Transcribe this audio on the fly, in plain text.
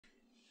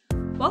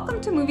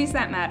Welcome to Movies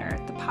That Matter,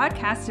 the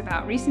podcast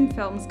about recent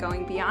films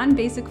going beyond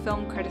basic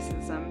film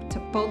criticism to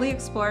boldly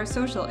explore a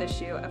social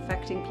issue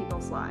affecting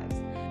people's lives.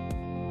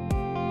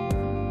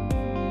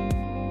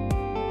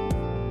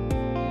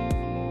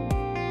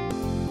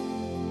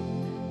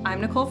 I'm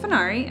Nicole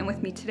Finari, and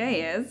with me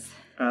today is...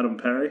 Adam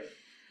Perry.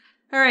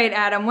 All right,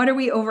 Adam, what are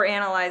we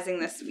overanalyzing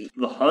this week?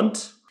 The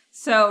Hunt.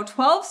 So,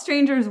 12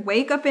 strangers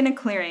wake up in a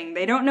clearing.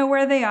 They don't know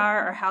where they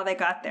are or how they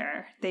got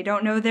there. They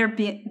don't know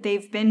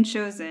they've been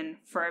chosen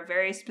for a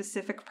very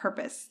specific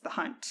purpose, the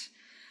hunt.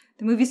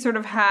 The movie sort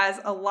of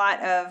has a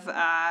lot of,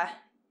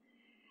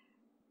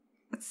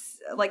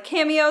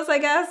 cameos, I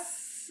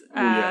guess.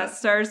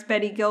 Stars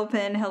Betty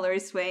Gilpin, Hilary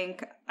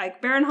Swank,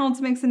 Ike Barinholtz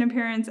makes an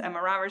appearance,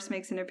 Emma Roberts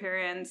makes an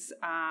appearance.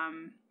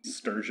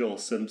 Sturgill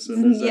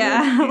Simpson is in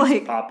it.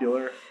 He's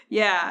popular.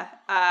 Yeah.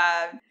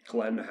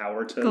 Glenn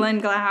Howerton.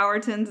 Glenn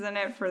Howerton's in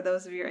it, for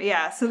those of you.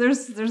 Yeah, so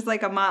there's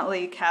like a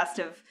motley cast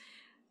of,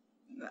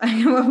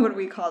 what would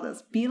we call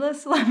this?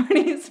 B-list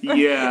celebrities?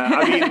 Yeah,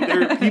 I mean,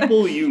 they're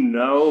people you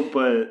know,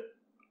 but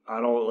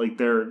I don't, like,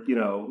 they're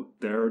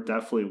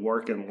definitely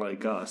working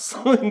like us.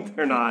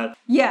 They're not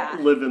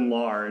living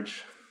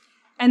large.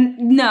 I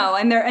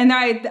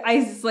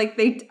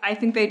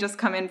think they just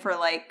come in for,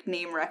 like,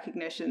 name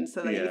recognition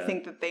so that you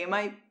think that they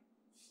might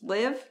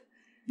live.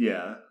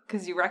 Yeah.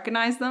 Because you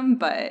recognize them,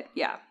 but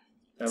yeah.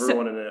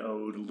 Everyone in it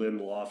owed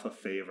Lindelof a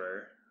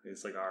favor.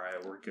 It's like, all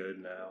right, we're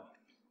good now.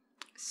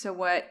 So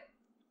what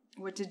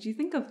did you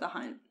think of The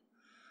Hunt?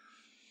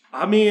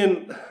 I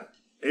mean,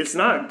 it's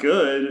not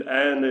good,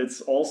 and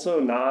it's also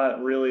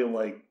not really,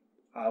 like,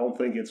 I don't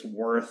think it's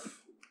worth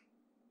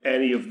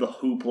any of the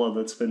hoopla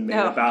that's been made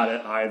about it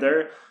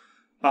either.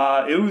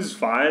 It was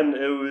fine.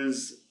 It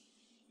was,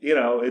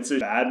 it's a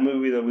bad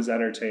movie that was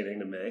entertaining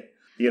to me.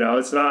 It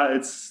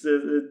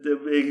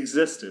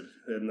existed,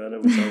 and then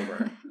it was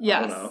over.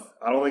 Yes. I don't know.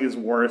 I don't think it's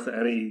worth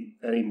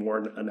any more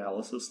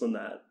analysis than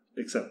that,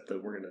 except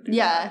that we're going to do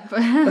that.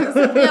 But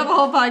so we have a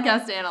whole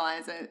podcast to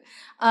analyze it.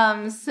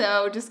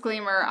 So,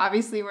 disclaimer,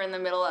 obviously we're in the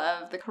middle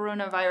of the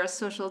coronavirus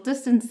social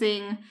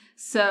distancing,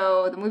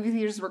 so the movie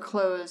theaters were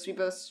closed. We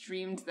both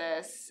streamed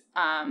this,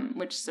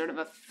 which sort of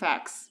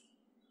affects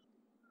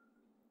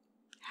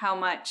how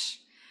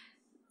much...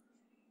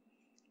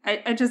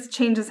 It just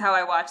changes how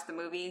I watch the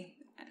movie.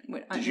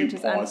 Did you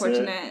pause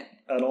it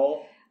at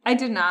all? I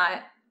did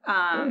not.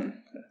 I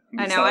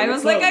know. I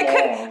was like,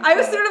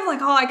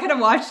 I could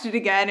have watched it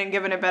again and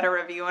given a better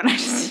review, and I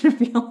just didn't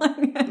feel like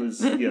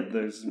it.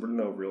 There's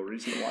no real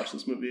reason to watch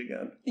this movie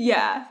again.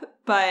 Yeah,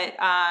 but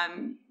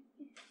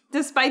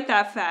despite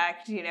that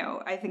fact,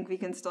 I think we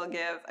can still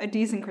give a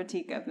decent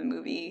critique of the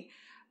movie.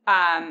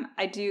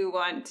 I do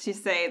want to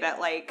say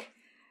that, like,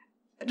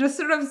 just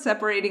sort of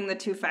separating the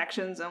two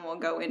factions, and we'll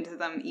go into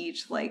them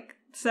each, like,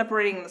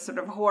 separating the sort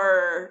of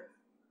horror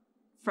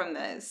from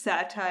the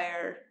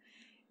satire.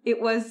 It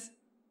was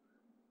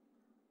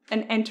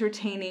an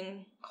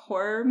entertaining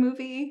horror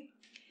movie.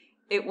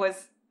 It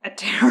was a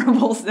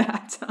terrible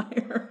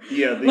satire.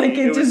 Yeah,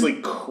 it was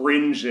like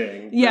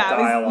cringing. The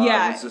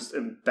dialogue was just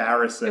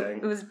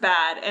embarrassing. It was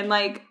bad. And,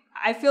 like,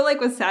 I feel like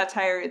with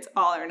satire, it's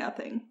all or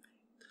nothing.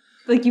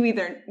 Like,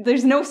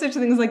 there's no such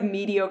thing as, like,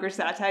 mediocre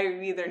satire.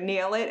 You either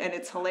nail it and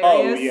it's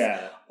hilarious. Oh,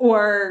 yeah.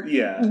 Or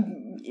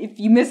if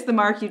you miss the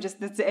mark,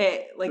 that's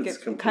it. Like, it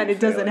kind of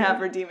doesn't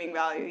have redeeming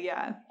value.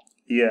 Yeah.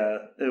 Yeah.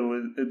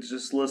 It's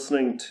just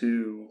listening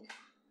to,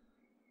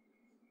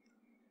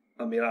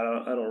 I mean,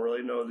 I don't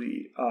really know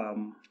the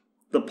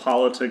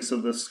politics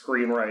of the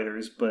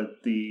screenwriters,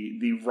 but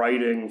the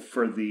writing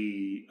for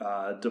the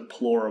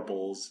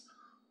deplorables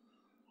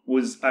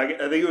was, I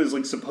think it was,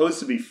 like, supposed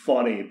to be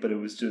funny, but it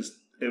was just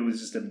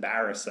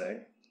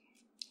embarrassing.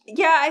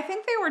 Yeah, I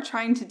think they were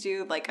trying to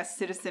do, like, a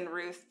Citizen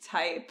Ruth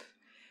type,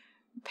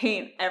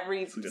 paint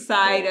every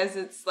side as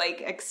it's,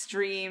 like,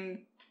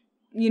 extreme,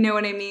 you know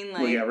what I mean?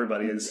 Like,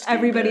 everybody is stupid.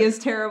 Everybody is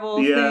terrible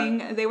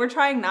thing. They were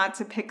trying not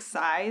to pick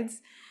sides.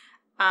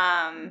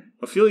 I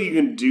feel like you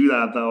can do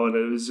that, though, and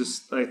it was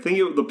just, I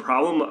think the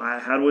problem I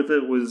had with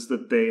it was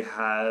that they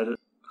had,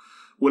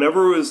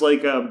 whenever it was,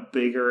 like, a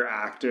bigger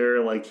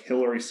actor, like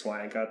Hilary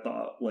Swank, I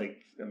thought,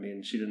 like, I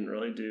mean, she didn't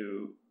really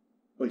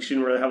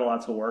have a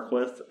lot to work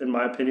with, in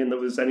my opinion,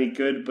 that was any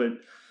good, but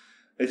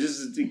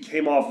it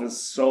came off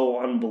as so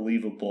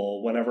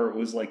unbelievable whenever it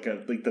was like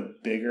the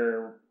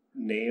bigger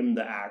name,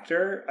 the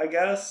actor, I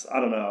guess. I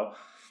don't know.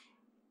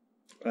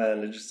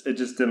 And it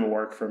just didn't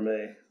work for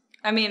me.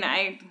 I mean,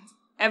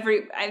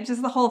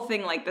 the whole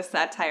thing, like, the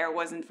satire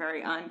wasn't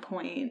very on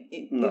point.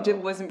 It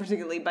wasn't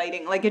particularly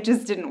biting. Like, it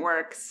just didn't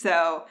work.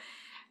 So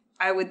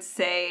I would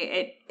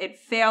say it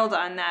failed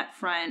on that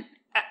front.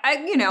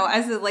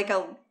 As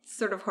a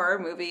sort of horror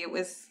movie, it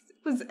was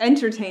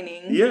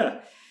entertaining.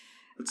 Yeah.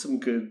 With some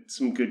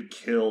good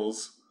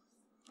kills.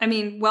 I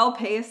mean,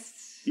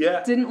 well-paced.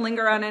 Yeah. Didn't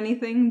linger on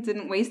anything.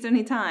 Didn't waste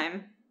any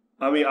time.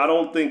 I mean, I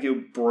don't think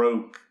it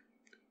broke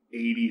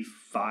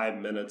 85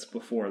 minutes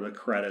before the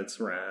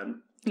credits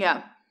ran.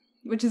 Yeah.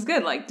 Which is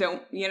good. Like,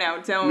 don't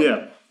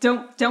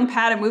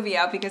pad a movie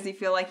out because you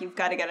feel like you've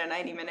got to get a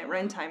 90-minute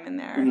runtime in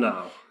there.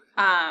 No.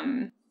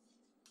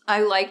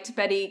 I liked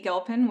Betty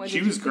Gilpin.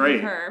 She was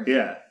great. Her?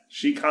 Yeah.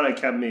 She kind of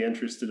kept me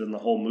interested in the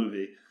whole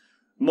movie.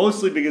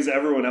 Mostly because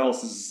everyone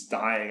else is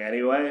dying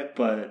anyway,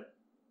 but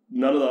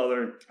none of the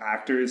other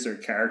actors or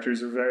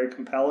characters are very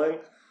compelling.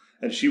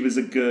 And she was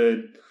a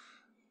good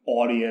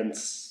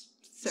audience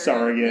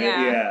surrogate.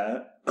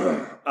 Yeah.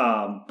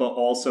 But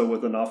also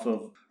with enough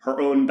of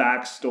her own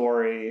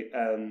backstory.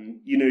 And,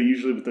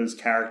 usually with those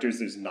characters,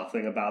 there's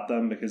nothing about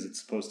them because it's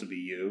supposed to be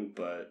you.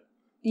 But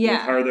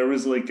with her, there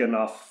was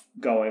enough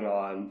going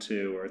on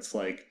too, where it's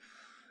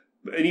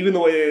and even the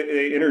way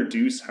they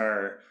introduce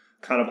her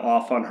kind of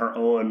off on her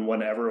own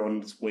when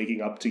everyone's waking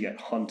up to get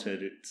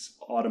hunted, it's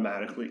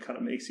automatically kind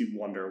of makes you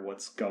wonder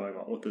what's going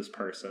on with this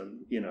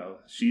person.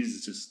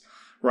 She's just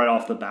right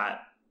off the bat,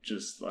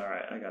 just, all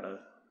right, I gotta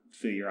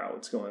figure out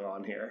what's going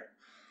on here.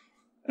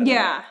 And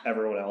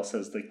everyone else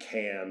has the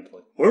canned,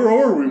 where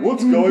are we?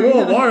 What's going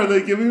on? Why are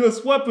they giving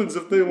us weapons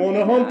if they want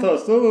to hunt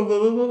us?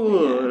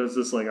 And it's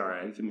just all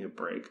right, give me a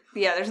break.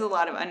 Yeah, there's a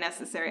lot of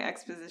unnecessary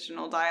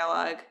expositional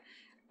dialogue.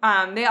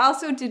 They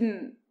also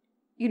didn't,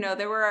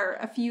 there were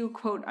a few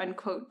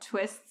quote-unquote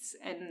twists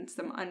and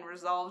some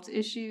unresolved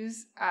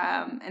issues,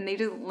 and they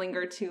didn't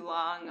linger too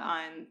long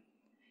on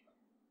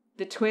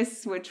the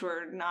twists, which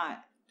were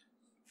not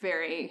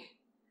very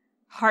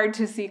hard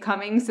to see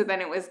coming, so then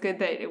it was good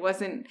that it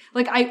wasn't,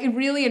 it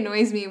really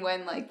annoys me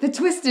when, the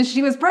twist is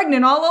she was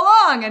pregnant all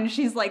along, and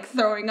she's,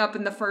 throwing up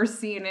in the first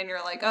scene, and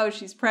you're like, oh,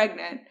 she's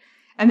pregnant.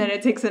 And then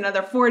it takes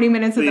another 40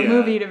 minutes of the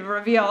movie to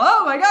reveal,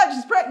 oh my God,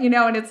 she's pregnant,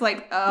 and it's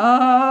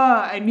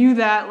I knew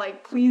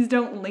that, please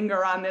don't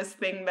linger on this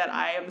thing that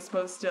I am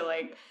supposed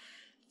to,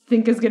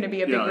 think is going to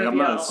be a big reveal. I'm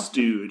not a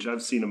stooge.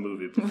 I've seen a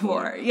movie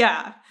before.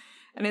 Yeah.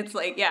 And it's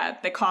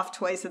they cough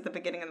twice at the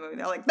beginning of the movie.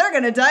 They're they're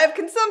going to die of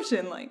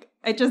consumption.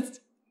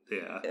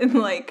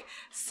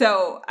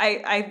 So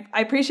I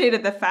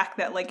appreciated the fact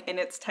that, in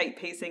its tight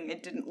pacing,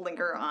 it didn't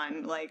linger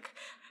on,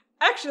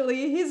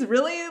 actually, he's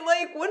really,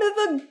 one of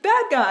the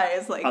bad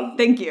guys.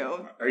 Thank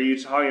you. Are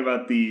you talking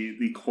about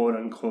the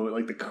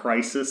quote-unquote, the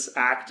crisis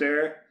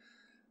actor?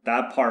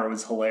 That part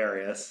was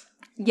hilarious.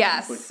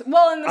 Yes.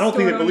 Well, in the I don't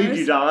think I believed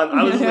you, Don.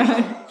 I was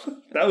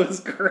that was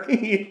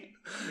great.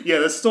 Yeah,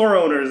 the store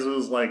owners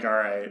was all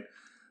right,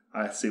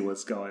 I see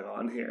what's going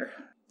on here.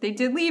 They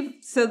did leave,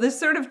 so there's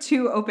sort of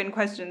two open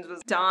questions.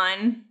 Was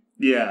Don...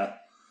 Yeah.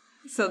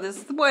 So this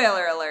is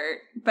spoiler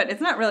alert, but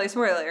it's not really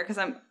spoiler because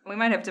we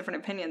might have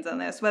different opinions on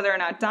this. Whether or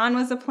not Don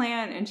was a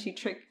plan and she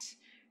tricked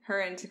her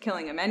into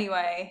killing him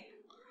anyway.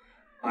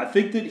 I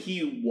think that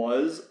he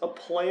was a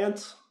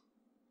plant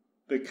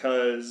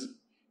because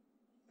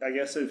I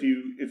guess if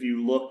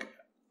you look,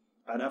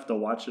 I'd have to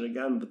watch it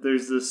again, but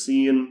there's this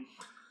scene.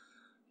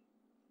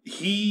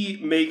 He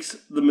makes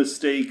the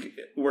mistake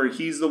where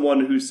he's the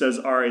one who says,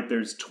 all right,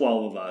 there's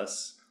 12 of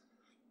us.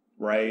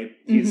 Right?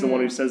 He's the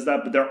one who says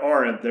that, but there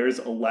aren't. There's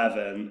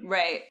 11.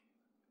 Right.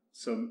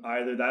 So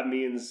either that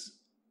means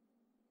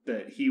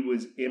that he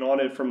was in on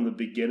it from the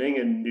beginning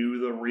and knew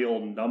the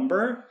real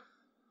number.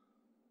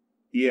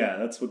 Yeah,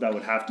 that's what that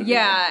would have to be.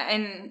 Yeah,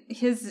 and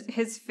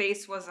his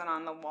face wasn't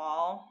on the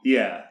wall.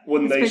 Yeah,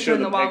 when they show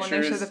the pictures.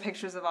 When they show the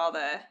pictures of all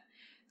the...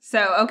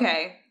 So,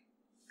 okay.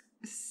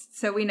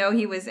 So we know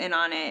he was in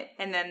on it,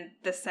 and then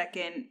the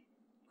second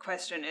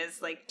question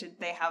is, did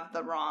they have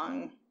the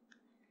wrong...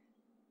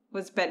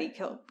 Was Betty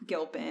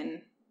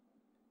Gilpin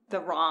the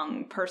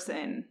wrong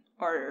person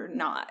or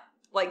not?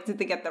 Did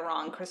they get the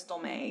wrong Crystal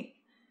May?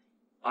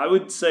 I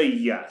would say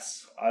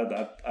yes.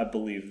 I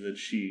believe that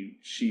she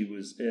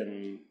was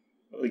in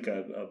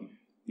the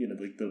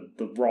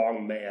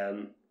wrong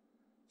man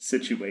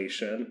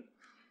situation.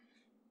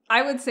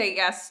 I would say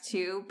yes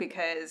too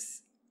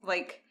because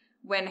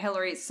when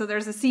Hillary, so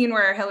there's a scene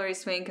where Hilary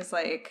Swank is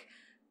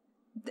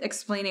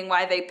explaining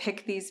why they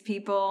pick these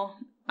people,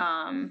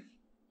 and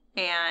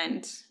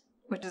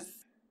which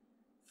is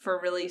for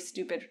really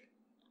stupid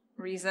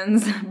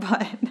reasons,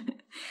 but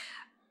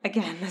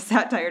again, the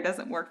satire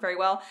doesn't work very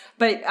well.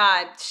 But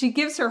she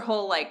gives her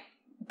whole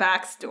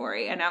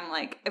backstory, and I'm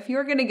if you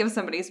were going to give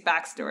somebody's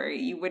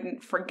backstory, you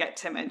wouldn't forget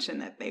to mention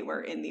that they were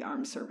in the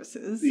armed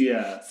services.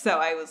 Yeah. So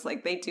I was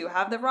they do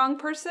have the wrong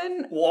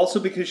person. Well, also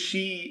because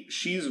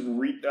she's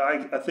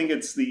I think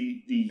it's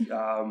the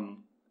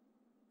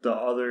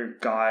other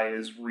guy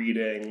is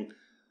reading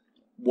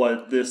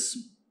what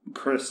this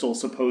Crystal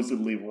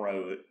supposedly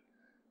wrote,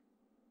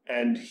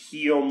 and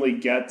he only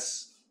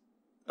gets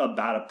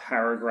about a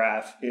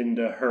paragraph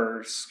into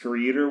her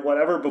screed or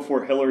whatever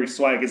before Hilary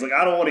Swank is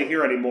I don't want to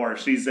hear anymore,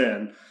 she's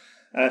in.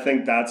 And I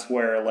think that's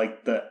where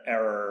the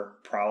error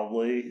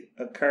probably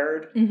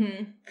occurred,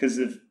 because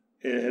if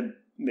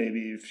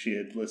she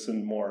had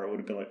listened more, it would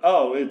have been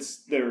oh,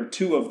 there are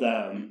two of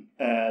them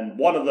and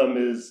one of them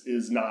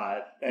is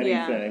not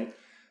anything,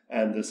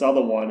 and this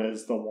other one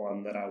is the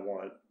one that I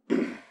want.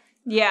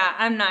 Yeah,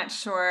 I'm not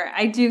sure.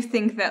 I do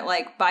think that,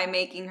 by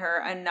making her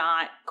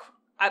a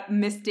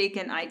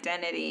mistaken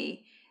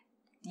identity,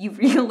 you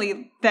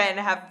really then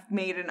have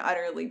made an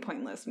utterly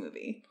pointless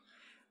movie.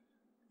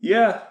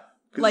 Yeah,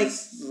 Like,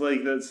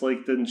 that's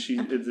like, then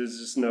there's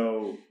just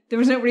no... There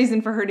was no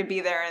reason for her to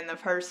be there in the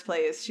first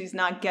place. She's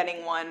not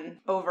getting one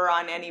over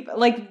on anybody.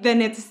 Like,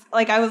 then it's,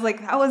 like, I was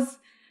like, that was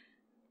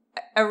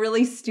a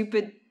really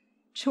stupid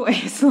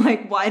choice.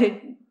 Like, why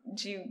did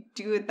you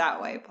do it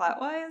that way,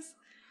 plot-wise?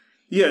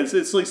 Yeah,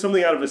 it's like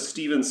something out of a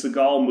Steven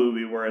Seagal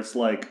movie where it's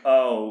like,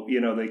 oh,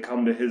 they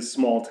come to his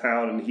small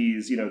town and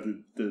he's,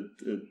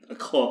 a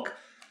cook,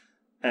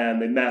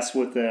 and they mess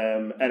with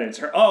him, and it's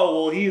her, oh,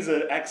 well, he's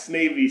an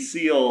ex-Navy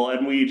SEAL,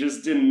 and we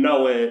just didn't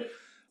know it.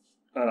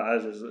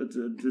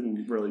 It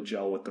didn't really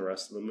gel with the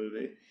rest of the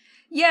movie.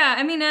 Yeah,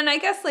 I mean, and I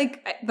guess,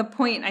 like, the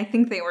point I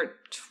think they were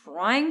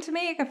trying to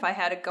make, if I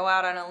had to go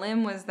out on a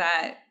limb, was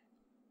that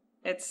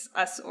it's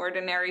us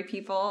ordinary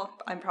people,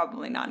 I'm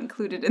probably not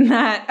included in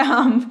that,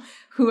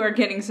 who are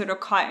getting sort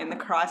of caught in the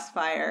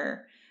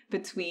crossfire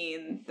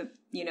between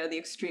the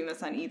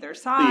extremists on either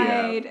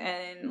side,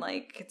 and,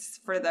 like, it's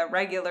for the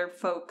regular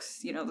folks,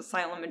 the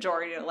silent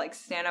majority to, like,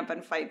 stand up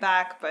and fight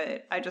back,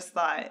 but I just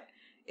thought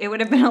it would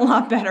have been a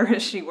lot better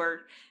if she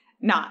were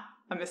not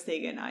a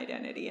mistaken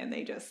identity and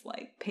they just,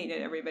 like,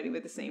 painted everybody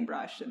with the same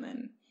brush and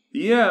then...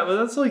 Yeah, but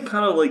that's, like,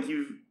 kind of like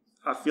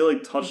I feel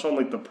like touched on,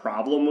 like, the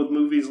problem with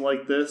movies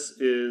like this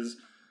is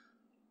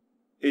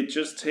it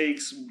just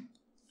takes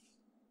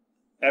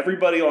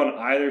everybody on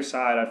either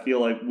side, I feel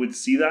like, would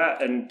see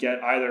that and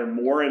get either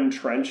more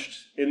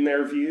entrenched in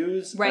their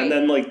views. Right. And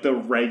then, like, the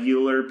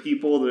regular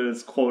people that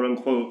it's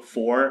quote-unquote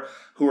for,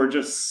 who are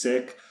just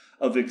sick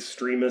of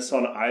extremists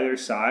on either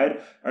side,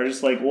 are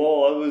just like,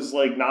 well, it was,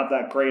 like, not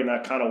that great and I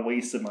kind of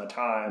wasted my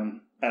time.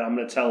 And I'm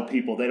going to tell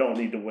people they don't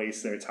need to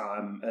waste their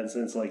time. And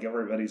since, like,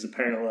 everybody's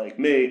apparently like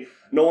me,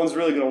 no one's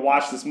really going to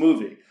watch this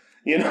movie,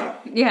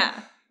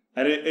 Yeah.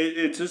 And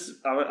it just,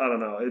 I don't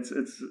know.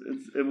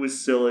 It was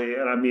silly.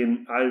 And I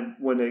mean,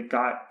 when it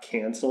got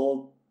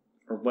canceled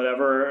or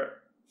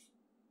whatever,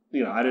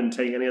 I didn't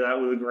take any of that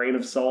with a grain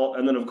of salt.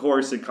 And then, of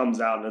course, it comes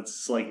out and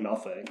it's like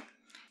nothing.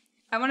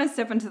 I want to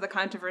step into the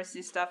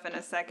controversy stuff in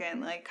a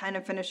second, like, kind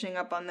of finishing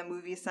up on the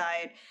movie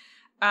side.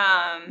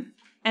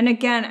 And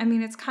again, I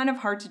mean, it's kind of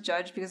hard to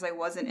judge because I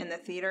wasn't in the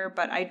theater,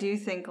 but I do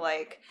think,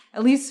 like,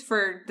 at least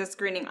for the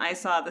screening I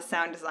saw, the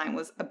sound design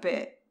was a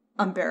bit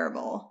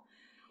unbearable.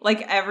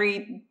 Like,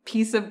 every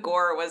piece of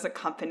gore was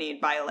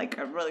accompanied by, like,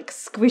 a really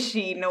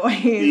squishy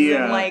noise.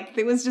 Yeah. And, like,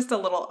 it was just a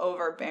little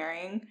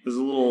overbearing. It was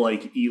a little,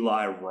 like,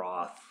 Eli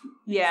Roth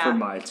for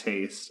my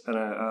taste. And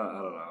I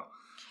don't know.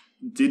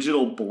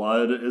 Digital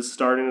blood is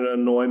starting to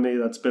annoy me.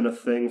 That's been a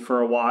thing for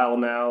a while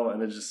now,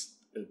 and it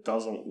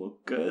doesn't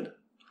look good.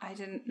 I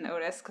didn't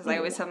notice because I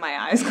always have my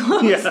eyes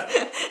closed. Yeah,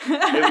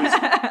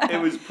 it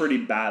was pretty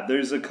bad.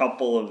 There's a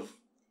couple of,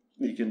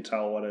 you can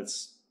tell when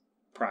it's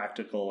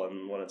practical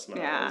and when it's not.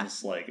 Yeah.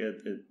 It's like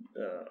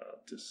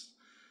just.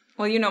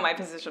 Well, you know my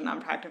position on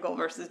practical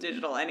versus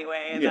digital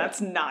anyway, and that's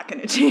not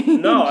going to change.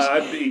 No,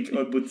 I'd be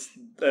with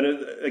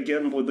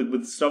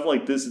stuff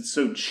like this, it's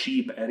so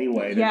cheap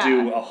anyway to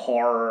do a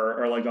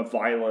horror or like a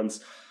violence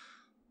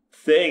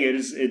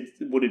thing.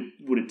 What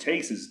it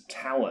takes is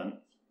talent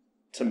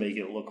to make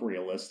it look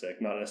realistic,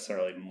 not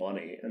necessarily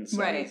money. And so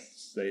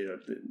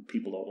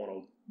people don't want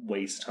to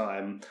waste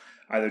time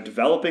either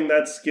developing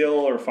that skill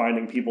or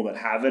finding people that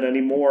have it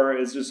anymore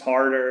is just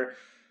harder.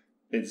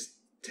 It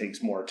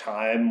takes more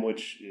time,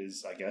 which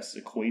is, I guess,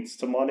 equates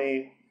to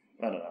money.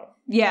 I don't know.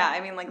 Yeah, I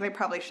mean, like, they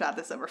probably shot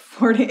this over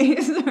 4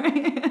 days,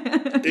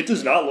 right? It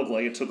does not look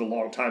like it took a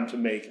long time to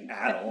make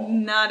at all.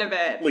 Not a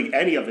bit. Like,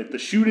 any of it. The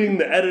shooting,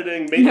 the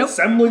editing,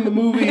 assembling the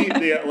movie.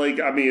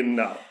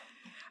 No.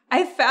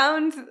 I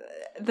found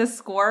the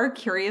score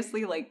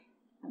curiously, like,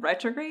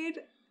 retrograde.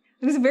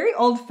 It was very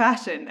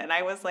old-fashioned, and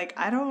I was like,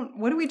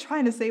 what are we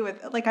trying to say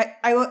with, like,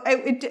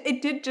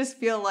 it did just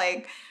feel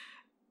like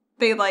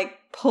they, like,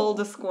 pulled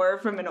a score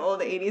from an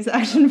old 80s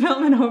action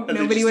film and hoped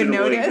nobody would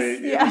notice.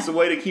 It was a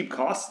way to keep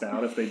costs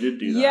down if they did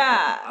do that.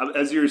 Yeah. But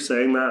as you were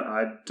saying that,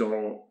 I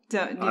don't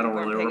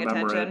really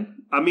remember attention.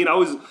 It. I mean, I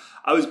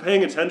was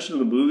paying attention to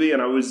the movie,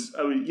 and I was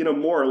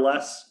more or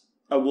less,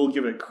 I will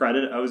give it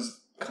credit. I was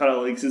kind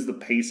of like, since the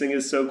pacing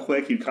is so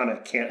quick, you kind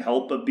of can't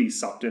help but be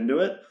sucked into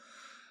it.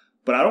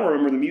 But I don't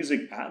remember the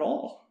music at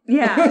all.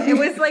 Yeah, it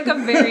was like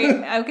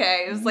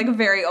it was like a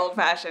very old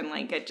fashioned,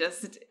 like it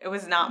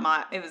was not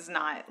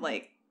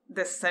like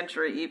this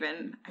century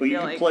even. But you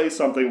could play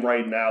something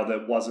right now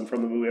that wasn't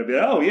from the movie. I'd be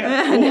like, oh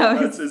yeah, cool.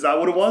 No, is that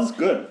what it was?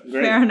 Good.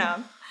 Great. Fair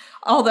enough.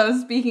 Although,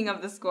 speaking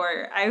of the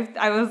score,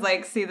 I was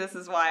like, see, this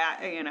is why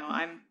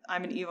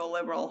I'm an evil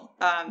liberal.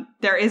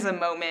 There is a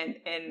moment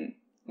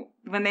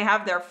when they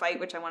have their fight,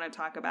 which I want to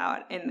talk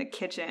about, in the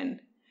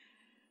kitchen,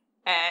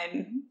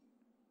 and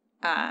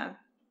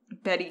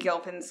Betty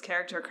Gilpin's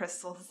character,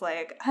 Crystal's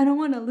like, I don't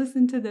want to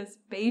listen to this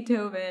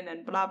Beethoven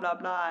and blah, blah,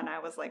 blah. And I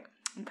was like,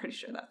 I'm pretty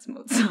sure that's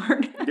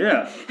Mozart.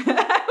 Yeah.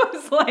 I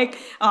was like,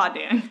 oh,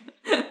 dang.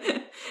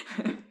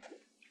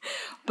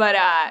 But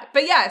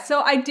yeah, so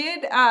I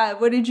did,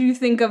 what did you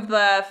think of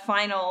the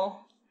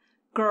final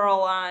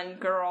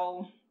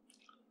girl-on-girl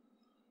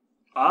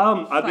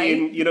fight? I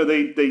mean,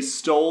 they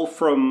stole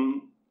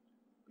from,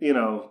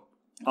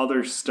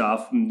 other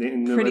stuff. And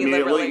Pretty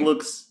liberally. it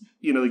looks,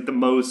 like the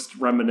most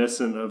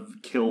reminiscent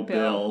of Kill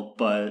Bill.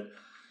 But,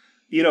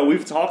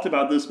 we've talked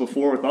about this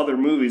before with other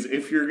movies.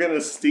 If you're going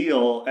to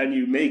steal and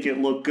you make it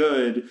look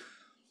good,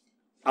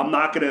 I'm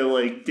not going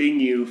to, ding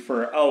you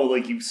for,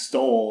 you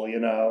stole,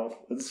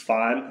 It's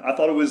fine. I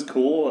thought it was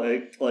cool.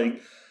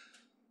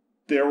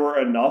 There were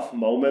enough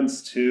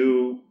moments,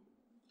 too,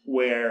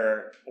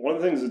 where one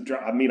of the things that,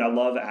 I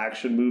love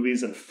action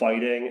movies and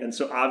fighting. And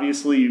so,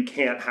 obviously, you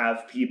can't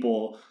have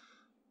people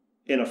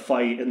in a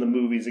fight in the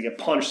movies that get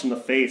punched in the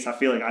face. I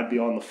feel like I'd be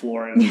on the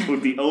floor and it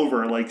would be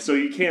over. So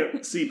you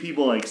can't see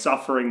people,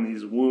 suffering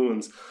these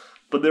wounds.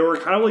 But there were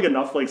kind of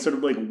enough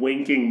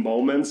winking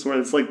moments where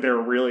it's they're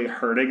really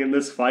hurting in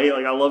this fight.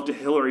 I loved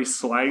Hilary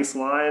Swank's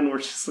line where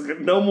she's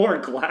no more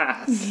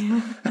glass.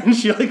 Yeah. And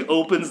she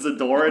opens the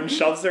door and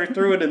shoves her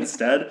through it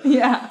instead.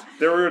 Yeah.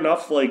 There were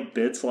enough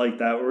bits like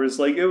that where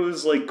it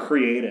was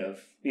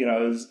creative.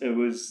 It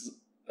was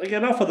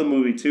enough of the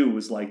movie too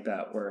was like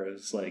that where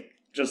it's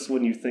just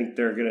when you think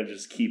they're going to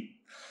just keep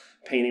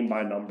painting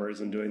by numbers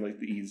and doing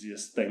the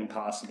easiest thing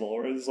possible,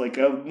 or it's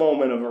a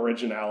moment of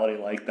originality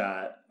like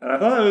that. And I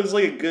thought it was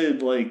a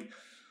good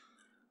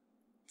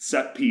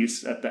set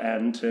piece at the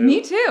end too. Me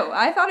too.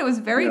 I thought it was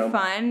very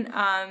fun.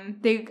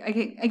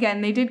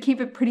 They did keep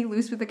it pretty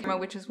loose with the camera,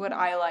 which is what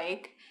I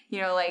like.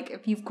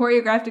 If you've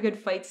choreographed a good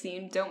fight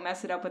scene, don't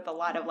mess it up with a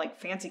lot of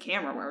fancy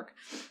camera work.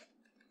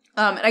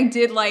 And I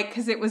did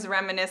because it was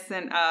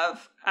reminiscent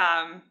of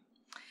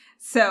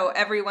so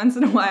every once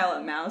in a while,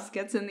 a mouse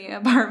gets in the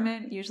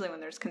apartment, usually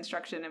when there's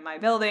construction in my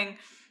building.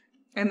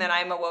 And then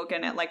I'm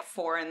awoken at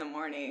 4 a.m.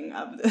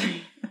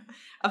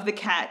 of the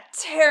cat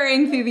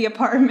tearing through the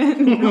apartment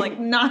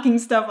and knocking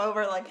stuff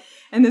over,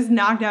 and this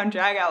knockdown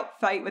drag out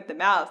fight with the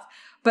mouse.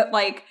 But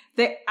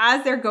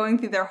as they're going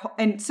through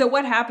and so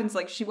what happens,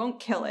 she won't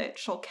kill it,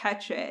 she'll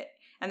catch it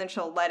and then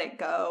she'll let it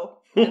go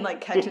and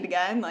catch it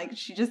again.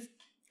 She just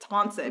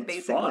taunts it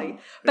basically.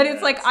 But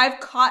it's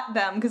I've caught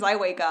them because I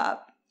wake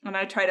up. And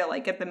I try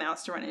to, get the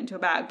mouse to run into a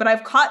bag. But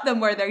I've caught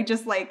them where they're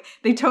just,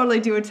 they totally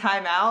do a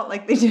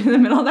timeout, they do in the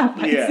middle of that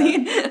fight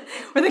scene.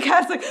 Where the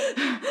cat's,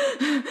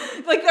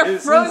 they're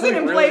frozen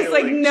in place,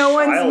 no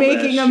one's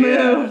making a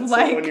move.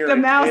 The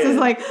mouse is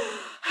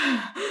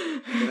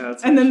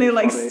and then they,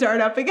 funny.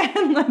 Start up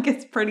again.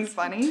 It's pretty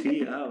funny.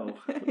 T.O.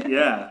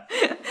 Yeah.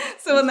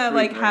 So when that,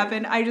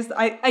 happened, I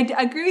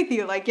agree with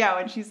you.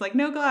 When she's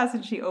no glass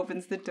and she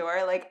opens the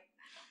door,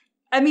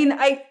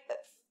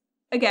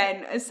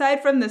 Again,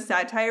 aside from the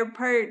satire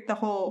part, the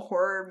whole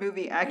horror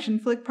movie action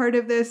flick part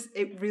of this,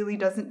 it really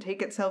doesn't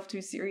take itself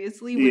too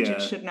seriously, which it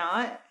should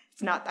not.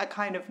 It's not that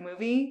kind of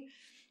movie.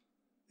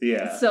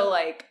 Yeah. So,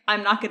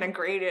 I'm not going to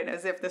grade it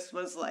as if this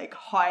was,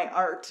 high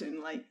art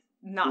and,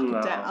 knock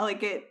it down.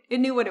 It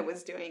knew what it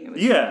was doing. It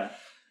was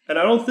And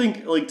I don't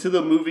think, to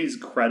the movie's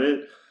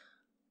credit,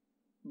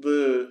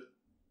 the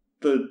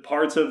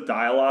parts of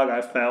dialogue I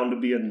found to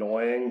be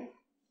annoying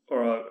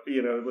or,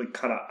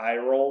 kind of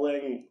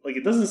eye-rolling.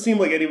 It doesn't seem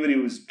like anybody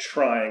was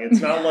trying. It's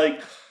not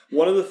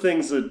one of the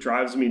things that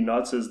drives me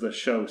nuts is the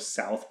show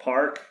South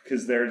Park,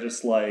 because they're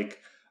just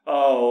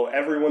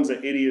everyone's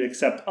an idiot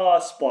except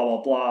us, blah,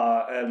 blah,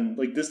 blah. And,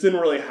 this didn't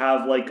really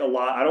have, a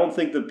lot. I don't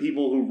think the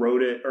people who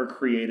wrote it or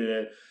created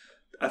it,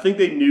 I think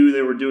they knew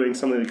they were doing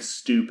something,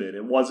 stupid.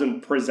 It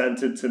wasn't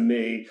presented to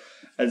me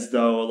as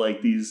though,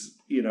 these,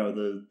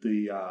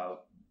 the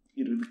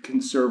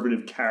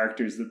conservative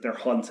characters that they're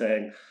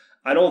hunting.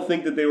 I don't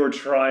think that they were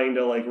trying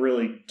to,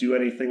 really do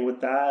anything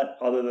with that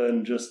other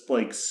than just,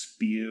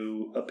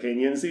 spew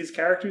opinions these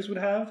characters would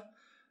have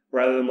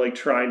rather than,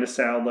 trying to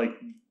sound like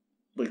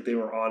they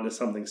were onto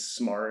something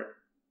smart.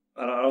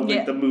 I don't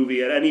think the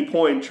movie at any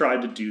point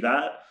tried to do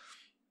that.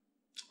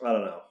 I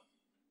don't know.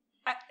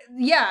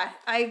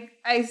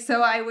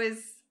 So I was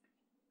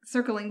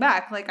circling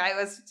back, I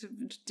was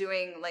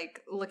doing,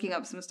 looking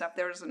up some stuff.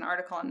 There was an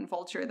article on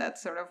Vulture that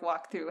sort of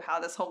walked through how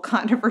this whole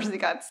controversy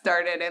got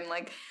started, and,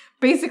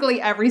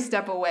 basically every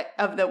step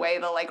of the way,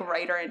 the,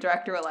 writer and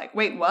director were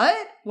wait,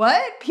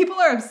 what? People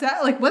are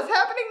upset? What's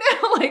happening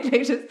now?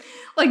 They just,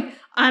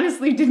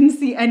 honestly didn't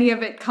see any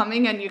of it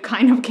coming, and you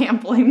kind of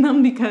can't blame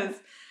them, because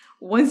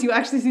once you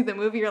actually see the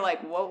movie, you're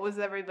what was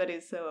everybody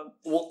so...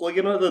 Well,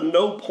 the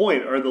no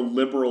point are the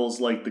liberals,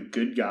 the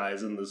good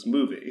guys in this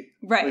movie.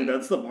 Right.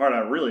 That's the part I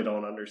really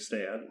don't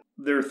understand.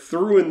 They're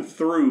through and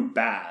through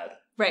bad.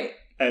 Right.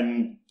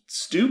 And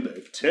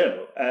stupid,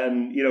 too.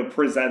 And,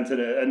 presented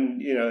it,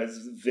 and,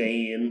 it's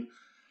vain.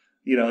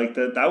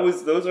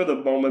 Those are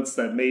the moments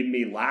that made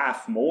me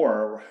laugh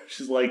more.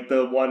 She's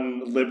the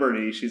one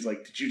Liberty, she's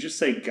did you just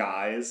say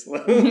guys?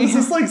 This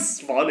is,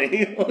 funny.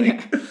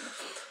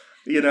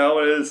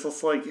 It's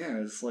just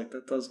it's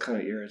that does kind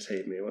of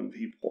irritate me when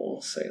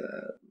people say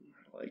that.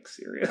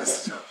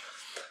 Serious.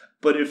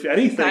 But if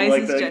anything,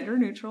 guys is gender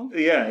neutral.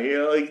 Yeah,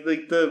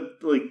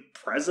 the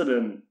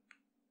president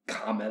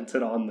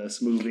commented on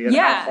this movie and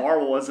how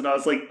horrible it was, and I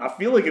was I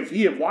feel if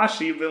he had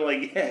watched it, he'd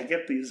been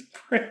get these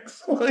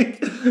pricks.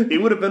 He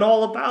would have been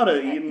all about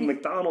it, eating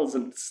McDonald's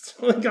and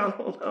I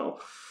don't know.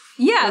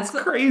 Yeah, it's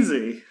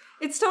crazy.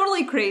 It's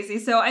totally crazy.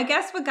 So I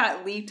guess what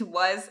got leaked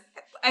was,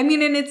 I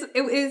mean, and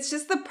it's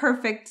just the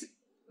perfect,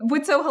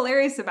 what's so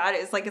hilarious about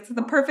it is like, it's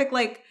the perfect,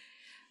 like,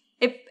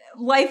 if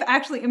life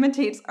actually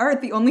imitates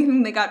art, the only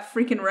thing they got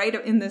freaking right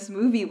in this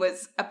movie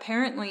was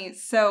apparently,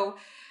 so,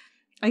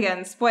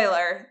 again,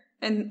 spoiler,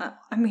 and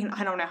I mean,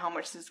 I don't know how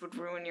much this would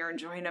ruin your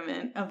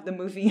enjoyment of the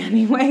movie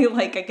anyway.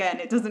 Like, again,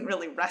 it doesn't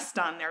really rest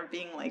on there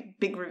being, like,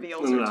 big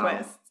reveals or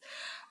twists.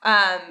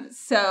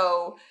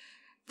 So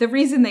the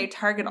reason they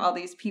target all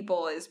these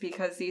people is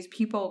because these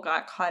people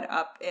got caught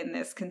up in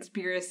this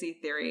conspiracy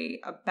theory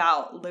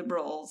about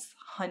liberals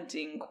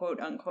hunting, quote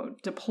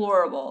unquote,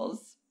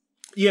 deplorables.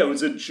 Yeah, it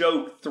was a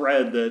joke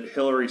thread that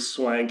Hilary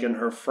Swank and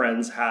her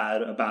friends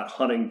had about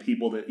hunting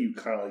people that you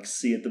kind of like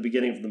see at the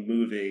beginning of the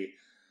movie.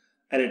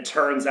 And it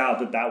turns out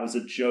that that was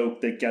a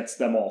joke that gets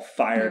them all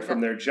fired from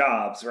their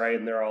jobs, right?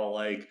 And they're all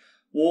like,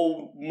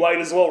 well, might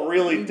as well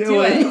really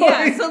do it.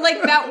 Yeah, so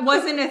like that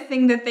wasn't a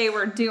thing that they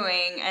were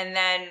doing. And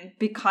then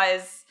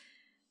because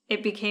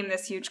it became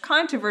this huge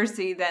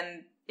controversy,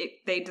 then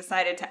they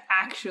decided to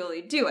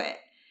actually do it.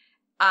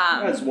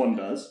 As one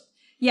does.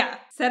 Yeah,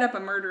 set up a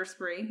murder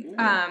spree.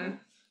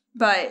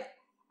 But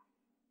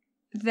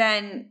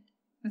then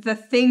the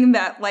thing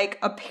that like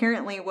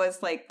apparently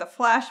was like the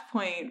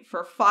flashpoint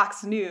for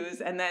Fox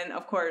News, and then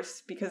of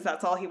course, because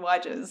that's all he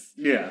watches,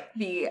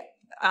 the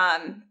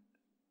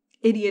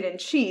idiot in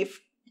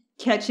chief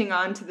catching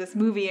on to this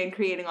movie and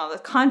creating all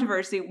this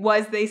controversy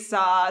was they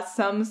saw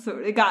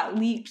it got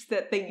leaked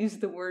that they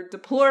used the word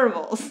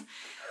deplorables.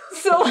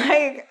 So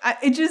like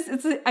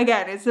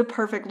it's a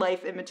perfect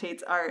life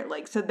imitates art.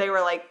 Like, so they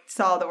were like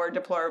saw the word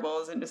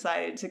deplorables and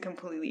decided to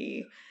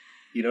completely,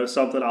 you know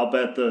something, I'll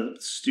bet the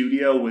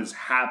studio was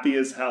happy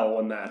as hell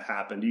when that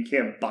happened. You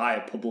can't buy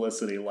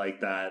publicity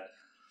like that.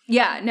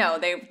 Yeah, no,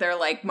 their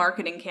like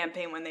marketing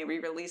campaign when they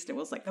re-released it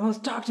was like the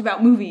most talked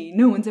about movie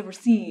no one's ever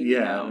seen.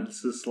 Yeah, you know?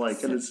 it's just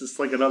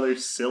like another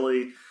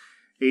silly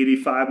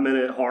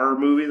 85-minute horror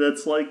movie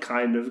that's like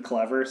kind of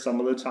clever some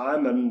of the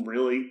time and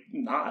really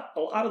not a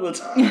lot of the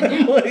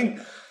time. Like,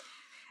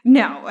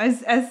 no,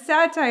 as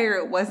satire,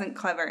 it wasn't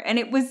clever, and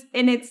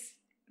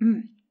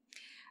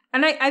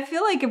I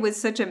feel like it was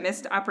such a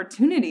missed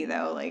opportunity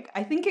though. Like,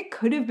 I think it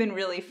could have been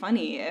really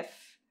funny if.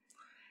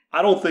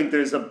 I don't think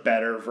there's a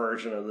better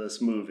version of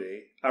this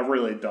movie. I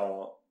really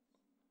don't.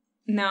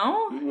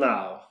 No?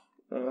 No.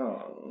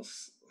 Oh.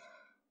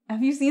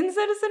 Have you seen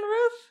Citizen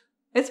Ruth?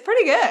 It's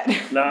pretty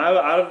good. No,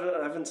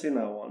 I haven't seen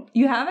that one.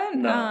 You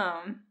haven't?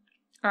 No.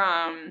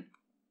 I'm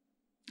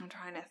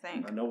trying to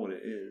think. I know what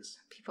it is.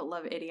 People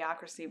love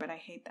Idiocracy, but I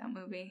hate that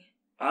movie.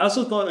 I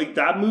also thought, like,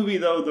 that movie,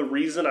 though, the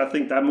reason I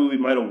think that movie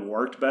might have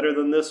worked better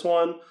than this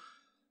one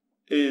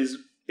is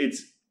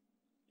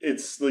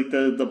it's like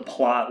the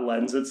plot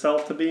lends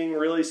itself to being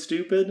really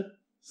stupid.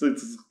 So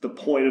it's the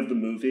point of the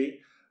movie.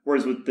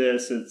 Whereas with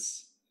this,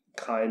 it's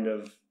kind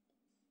of,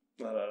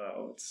 I don't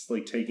know, it's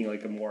like taking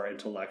like a more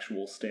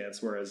intellectual stance.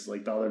 Whereas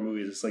like the other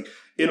movies, it's like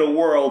in a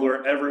world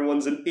where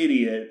everyone's an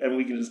idiot and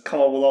we can just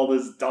come up with all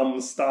this dumb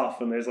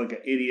stuff and there's like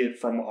an idiot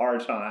from our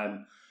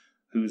time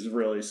who's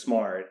really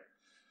smart.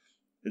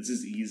 It's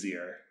just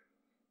easier.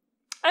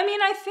 I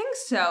mean, I think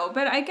so,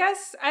 but I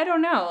guess, I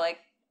don't know, like.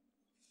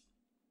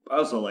 I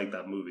also like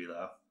that movie,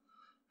 though.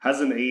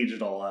 Hasn't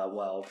aged all that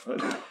well,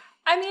 but.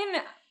 I mean,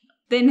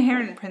 the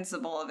inherent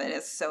principle of it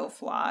is so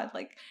flawed.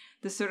 Like,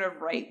 the sort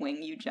of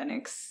right-wing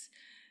eugenics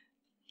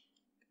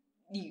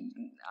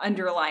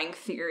underlying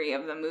theory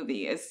of the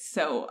movie is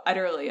so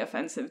utterly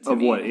offensive to me.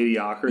 Of what,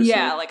 Idiocracy?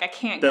 Yeah, like, I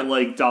can't. That,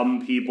 like,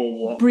 dumb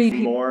people will breed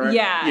more?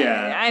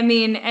 Yeah. I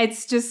mean,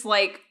 it's just,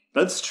 like.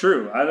 That's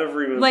true. I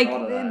never even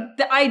thought of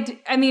that.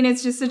 I mean,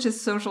 it's just such a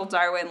social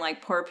Darwin,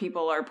 like, poor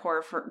people are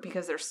poor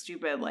because they're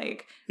stupid.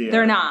 Like,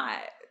 they're not.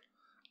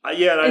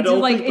 Yeah, and I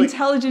don't think,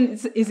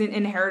 intelligence isn't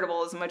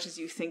inheritable as much as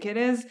you think it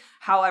is.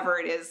 However,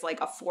 it is, like,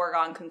 a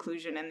foregone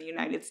conclusion in the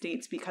United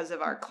States because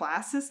of our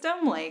class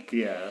system. Like,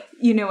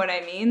 you know what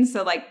I mean?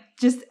 So, like,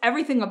 just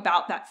everything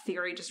about that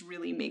theory just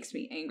really makes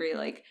me angry.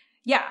 Like,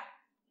 yeah,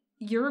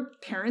 your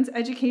parents'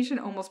 education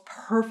almost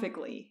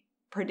perfectly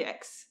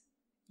predicts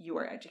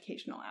your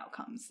educational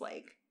outcomes.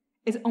 Like,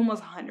 it's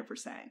almost 100%.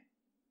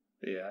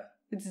 Yeah.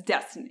 It's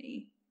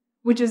destiny,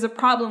 which is a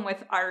problem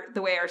with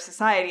the way our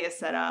society is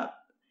set up.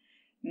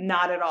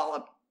 Not at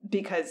all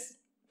because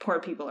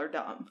poor people are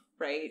dumb,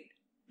 right?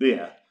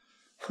 Yeah.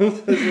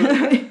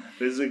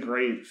 There's a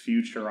great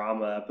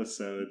Futurama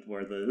episode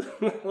where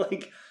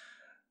like,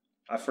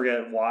 I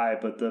forget why,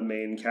 but the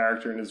main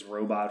character and his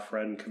robot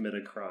friend commit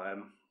a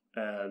crime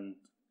and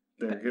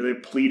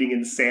they're pleading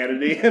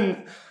insanity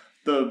and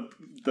the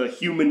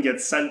human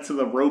gets sent to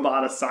the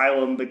robot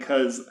asylum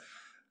because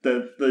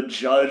the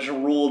judge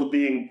ruled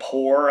being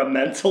poor a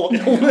mental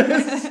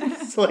illness.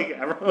 It's like,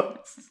 everyone,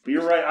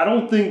 you're right. I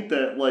don't think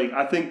that, like,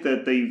 I think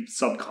that they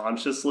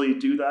subconsciously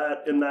do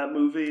that in that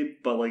movie,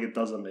 but like, it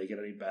doesn't make it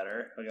any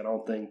better. Like, I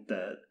don't think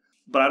that,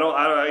 but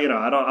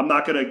I'm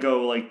not going to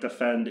go like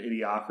defend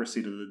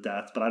Idiocracy to the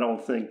death, but I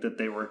don't think that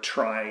they were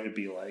trying to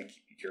be like,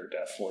 you're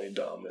definitely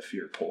dumb if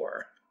you're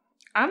poor.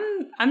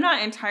 I'm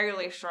not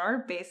entirely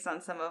sure based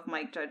on some of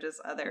Mike Judge's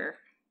other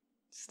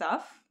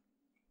stuff.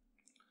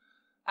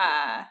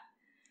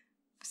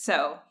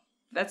 So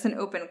that's an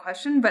open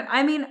question. But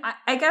I mean,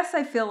 I guess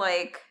I feel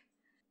like,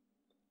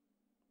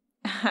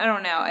 I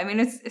don't know. I mean,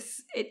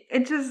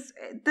 it just,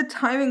 the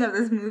timing of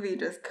this movie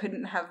just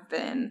couldn't have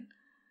been.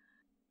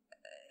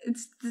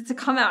 It's to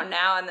come out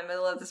now in the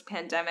middle of this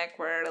pandemic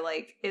where,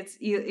 like, it's,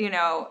 you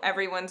know,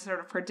 everyone's sort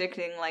of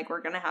predicting, like,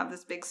 we're going to have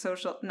this big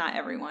social, not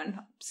everyone,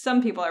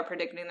 some people are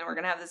predicting that we're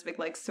going to have this big,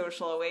 like,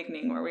 social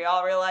awakening where we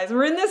all realize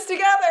we're in this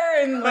together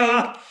and,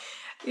 like,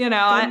 you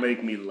know. Don't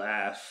make me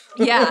laugh.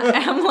 Yeah,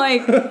 I'm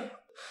like,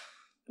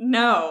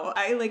 no,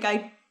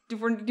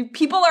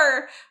 people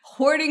are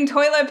hoarding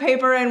toilet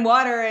paper and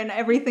water and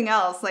everything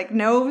else. Like,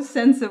 no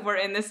sense of we're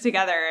in this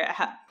together.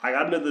 I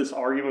got into this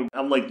argument.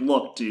 I'm like,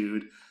 look,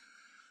 dude.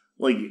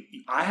 Like,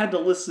 I had to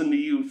listen to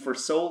you for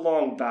so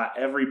long about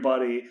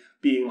everybody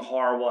being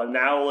horrible. And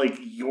now, like,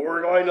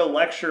 you're going to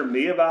lecture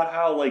me about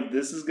how, like,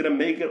 this is going to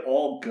make it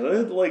all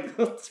good? Like,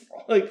 it's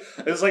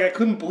like I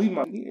couldn't believe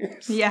my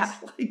ears. Yeah.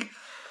 Like,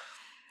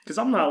 because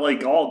I'm not,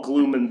 like, all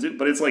gloom and doom.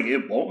 But it's like,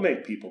 it won't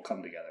make people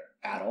come together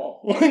at all.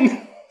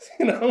 Like,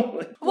 you know?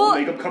 Like, won't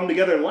make them come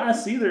together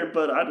less either.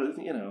 But,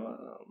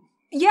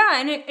 Yeah,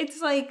 and it's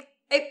like,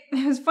 it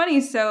was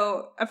funny.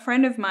 So, a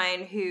friend of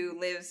mine who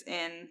lives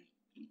in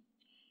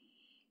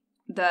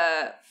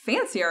the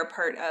fancier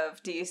part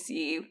of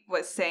DC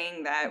was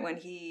saying that when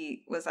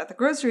he was at the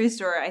grocery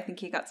store, I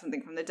think he got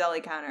something from the deli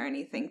counter and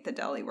he thanked the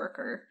deli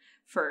worker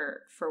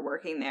for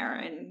working there.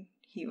 And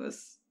he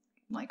was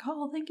like,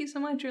 oh, thank you so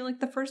much. You're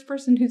like the first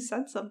person who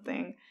said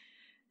something.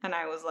 And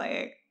I was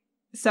like,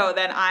 so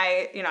then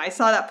I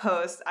saw that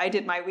post. I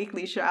did my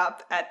weekly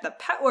shop at the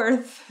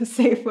Petworth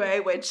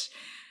Safeway, which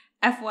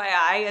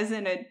FYI is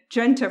in a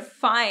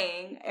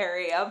gentrifying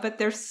area, but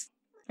there's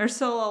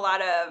still a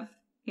lot of,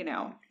 you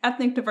know,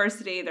 ethnic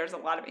diversity. There's a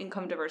lot of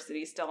income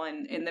diversity still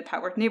in the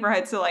Petworth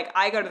neighborhood. So, like,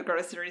 I go to the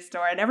grocery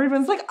store and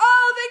everyone's like,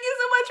 oh, thank you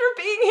so much for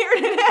being here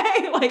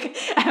today. Like,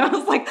 and I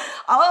was like,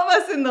 all of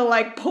us in the,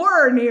 like,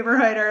 poorer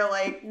neighborhood are,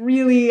 like,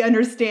 really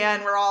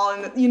understand we're all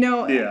in the, you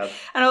know. Yeah.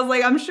 And I was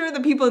like, I'm sure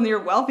the people in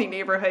your wealthy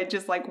neighborhood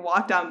just, like,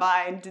 walked on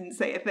by and didn't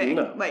say a thing.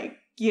 No. Like,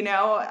 you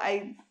know,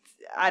 I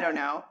don't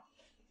know.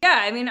 Yeah,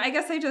 I mean, I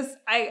guess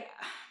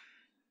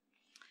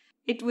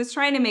it was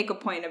trying to make a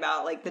point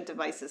about, like, the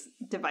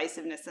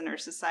divisiveness in our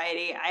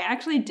society. I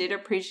actually did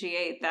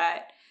appreciate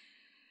that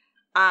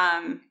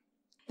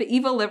the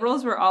evil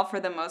liberals were all,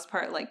 for the most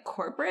part, like,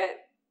 corporate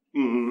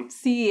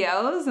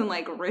CEOs and,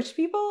 like, rich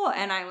people.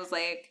 And I was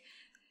like,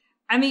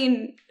 I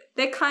mean,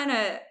 they kind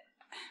of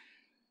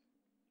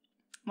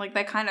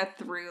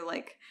threw,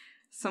 like,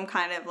 some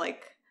kind of,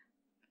 like,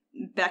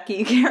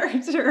 Becky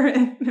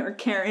character or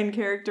Karen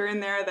character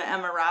in there, the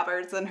Emma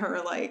Roberts and her,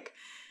 like,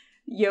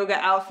 yoga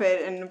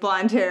outfit and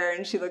blonde hair,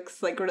 and she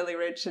looks, like, really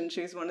rich, and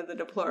she's one of the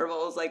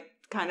deplorables, like,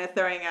 kind of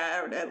throwing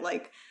out at,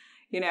 like,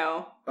 you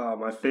know.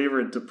 My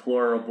favorite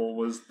deplorable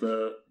was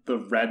the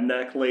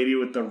redneck lady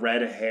with the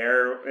red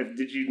hair.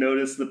 Did you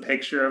notice the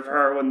picture of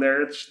her when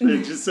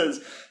it just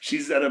says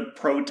she's at a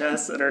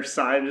protest and her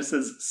sign just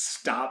says,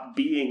 "Stop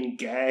being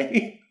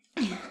gay"?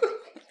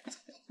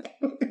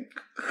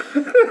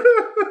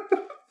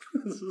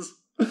 This is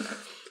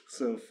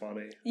so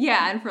funny.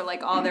 Yeah, and for,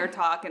 like, all their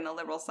talk in the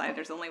liberal side,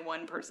 there's only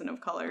one person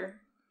of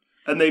color.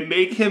 And they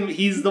make him,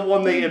 he's the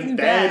one they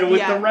embed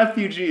with the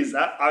refugees.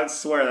 I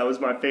swear, that was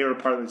my favorite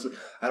part of this.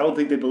 I don't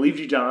think they believed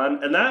you,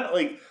 Don. And that,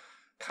 like,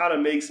 kind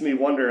of makes me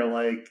wonder,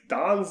 like,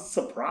 Don's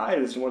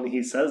surprised when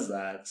he says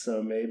that.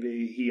 So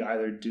maybe he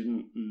either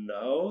didn't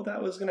know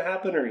that was going to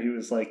happen, or he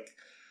was like,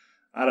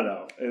 I don't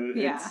know.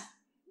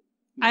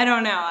 I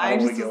don't know. I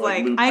just was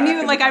like, I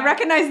knew, like, I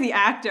recognized the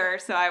actor,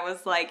 so I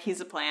was like,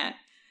 he's a plant.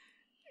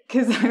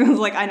 Because I was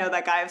like, I know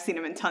that guy. I've seen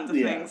him in tons of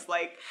things.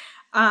 Like,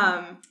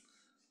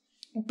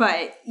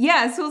 but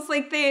yeah, so it's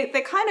like they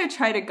kind of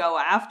try to go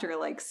after,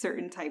 like,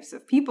 certain types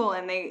of people,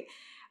 and they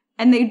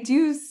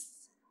do,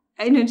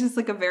 and in just,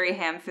 like, a very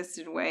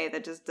ham-fisted way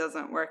that just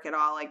doesn't work at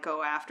all. Like,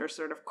 go after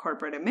sort of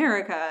corporate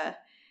America,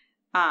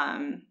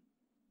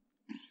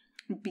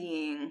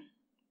 being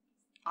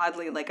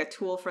oddly, like, a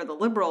tool for the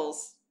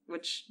liberals,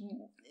 which,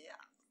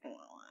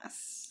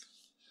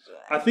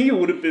 I think it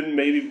would have been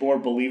maybe more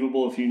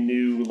believable if you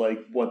knew,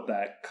 like, what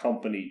that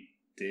company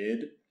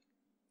did.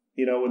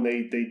 You know, when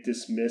they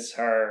dismiss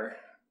her.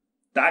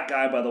 That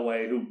guy, by the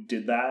way, who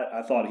did that,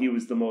 I thought he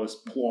was the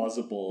most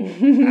plausible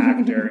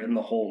actor in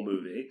the whole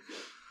movie.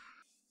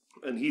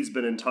 And he's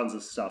been in tons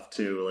of stuff,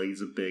 too. Like,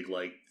 he's a big,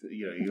 like,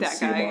 you know, you'll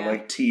see him on,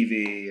 like,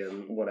 TV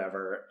and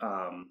whatever.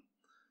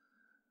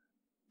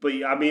 But,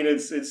 yeah, I mean,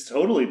 it's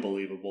totally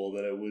believable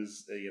that it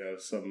was, you know,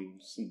 some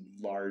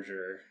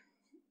larger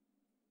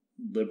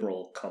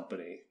liberal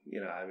company.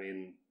 You know, I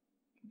mean,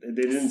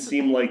 they didn't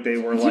seem like they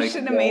were, like, you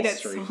should have made it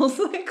Soul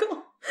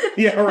Cycle.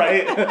 Yeah,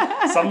 right.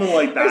 Something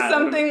like that. Or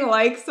something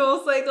like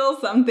Soul Cycle,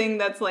 something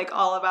that's, like,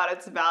 all about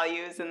its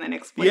values and then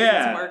exploits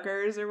its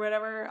workers or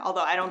whatever.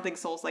 Although I don't think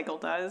Soul Cycle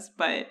does,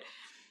 but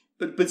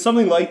But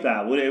something like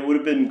that it would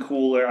have been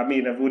cooler. I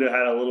mean, it would have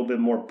had a little bit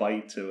more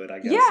bite to it, I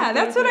guess. Yeah,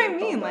 that's what I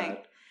mean.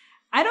 Like,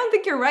 I don't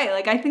think you're right.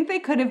 Like, I think they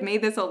could have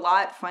made this a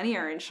lot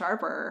funnier and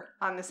sharper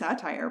on the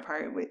satire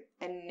part,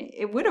 and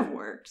it would have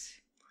worked.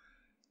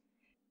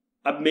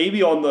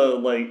 Maybe on the,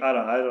 like, I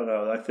don't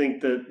know. I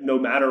think that no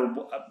matter,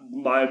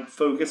 my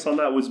focus on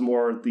that was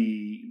more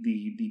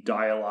the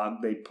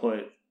dialogue they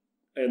put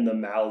in the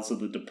mouths of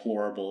the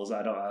deplorables.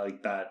 I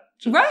like that.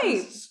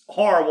 It's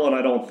horrible, and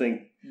I don't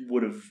think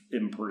would have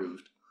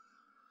improved.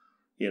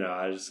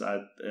 I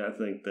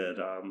think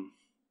that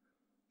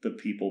the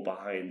people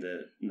behind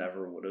it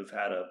never would have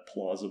had a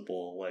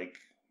plausible, like,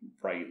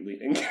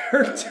 right-leaning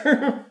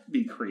character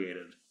be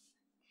created.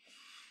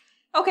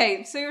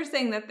 Okay, so you're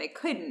saying that they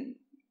couldn't,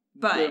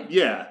 but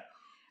yeah,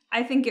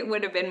 I think it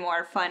would have been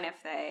more fun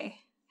if they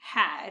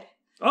had.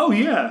 Oh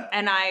yeah,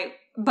 and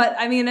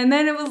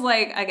then it was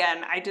like,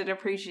 again, I did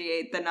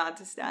appreciate the nod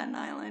to Staten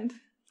Island.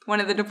 One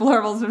of the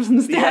deplorables was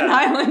from Staten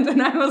Island,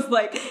 and I was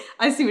like,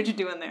 I see what you're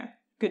doing there.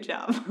 Good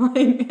job.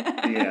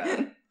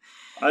 Yeah.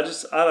 I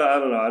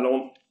don't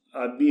know.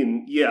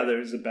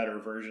 There's a better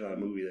version of that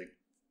movie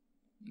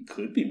that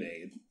could be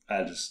made.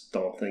 I just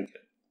don't think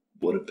it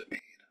would have been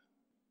made.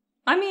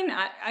 I mean,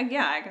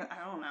 I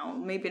don't know.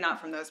 Maybe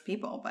not from those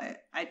people,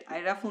 but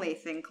I definitely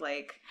think,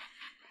 like,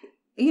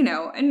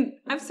 and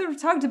I've sort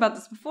of talked about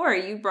this before.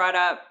 You brought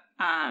up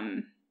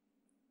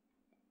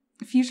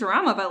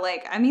Futurama, but,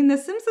 like, I mean, The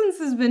Simpsons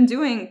has been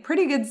doing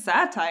pretty good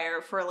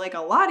satire for, like, a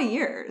lot of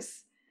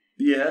years.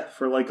 Yeah,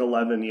 for, like,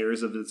 11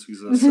 years of its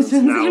existence.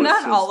 Now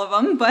not all of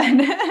them, but...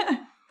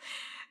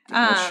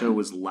 that show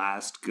was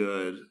last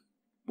good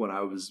when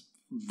I was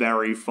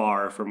very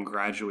far from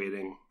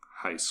graduating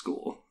high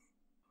school.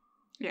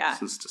 Yeah.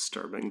 This is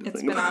disturbing to think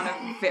It's about. been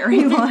on a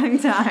very long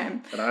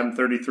time. And I'm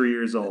 33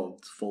 years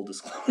old, full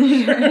disclosure.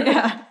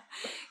 Yeah.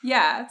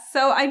 Yeah.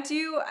 So I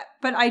do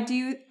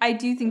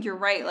think you're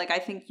right. Like, I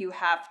think you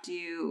have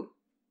to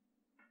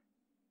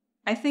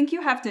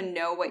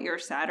know what you're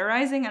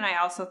satirizing, and I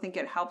also think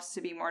it helps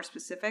to be more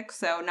specific.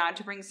 So, not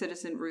to bring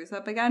Citizen Ruth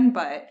up again,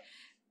 but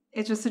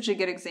it's just such a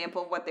good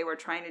example of what they were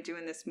trying to do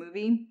in this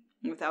movie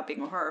without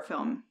being a horror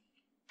film.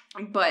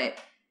 But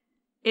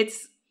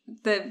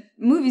the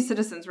movie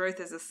Citizen Ruth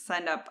is a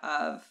send-up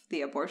of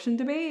the abortion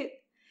debate.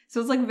 So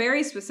it's, like,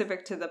 very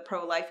specific to the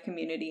pro-life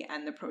community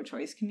and the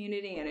pro-choice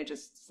community, and it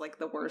just is, like,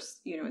 the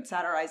worst, it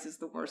satirizes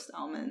the worst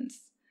elements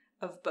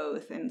of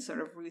both, and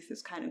sort of Ruth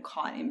is kind of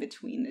caught in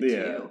between the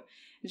two.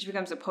 And she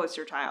becomes a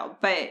poster child.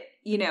 But,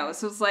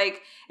 so it's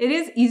like, it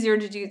is easier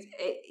to do,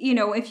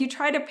 if you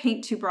try to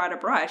paint too broad a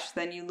brush,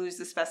 then you lose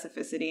the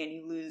specificity and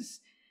you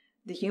lose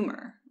the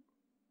humor,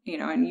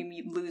 and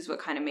you lose what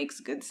kind of makes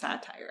good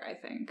satire, I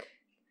think.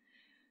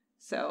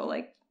 So,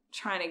 like,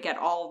 trying to get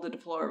all the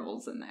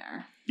deplorables in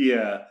there.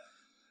 Yeah.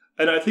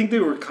 And I think they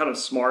were kind of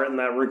smart in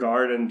that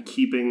regard, and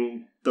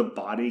keeping the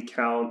body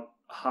count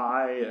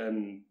high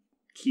and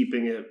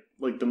keeping it,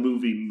 like, the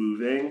movie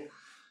moving,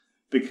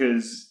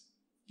 because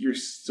you're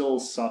still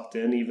sucked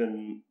in,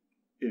 even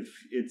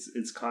if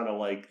it's kind of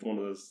like one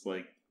of those,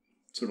 like,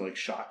 sort of like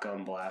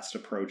shotgun blast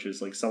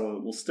approaches. Like, some of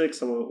it will stick,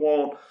 some of it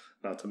won't.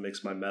 Not to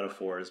mix my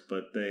metaphors,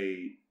 but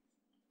they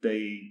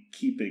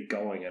keep it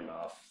going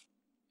enough.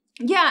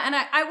 Yeah, and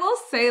I will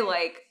say,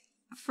 like,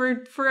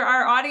 for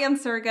our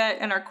audience surrogate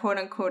and our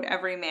quote-unquote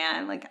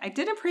everyman, like, I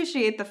did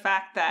appreciate the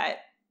fact that,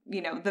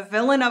 the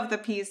villain of the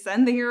piece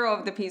and the hero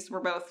of the piece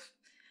were both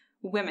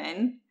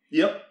women.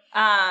 Yep.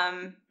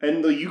 And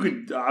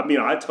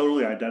I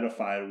totally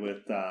identified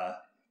with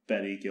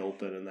Betty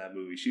Gilpin in that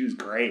movie. She was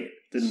great.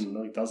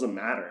 Doesn't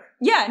matter.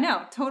 Yeah,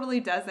 no, totally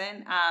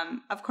doesn't.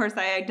 Of course,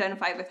 I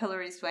identify with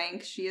Hilary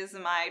Swank. She is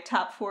my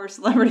top 4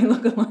 celebrity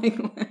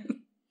lookalike.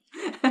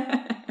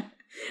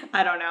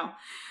 I don't know.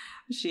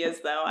 She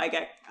is, though. I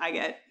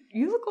get,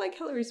 you look like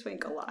Hilary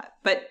Swank a lot.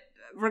 But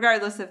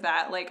regardless of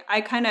that, like,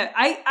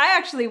 I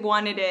actually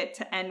wanted it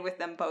to end with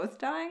them both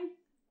dying.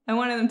 I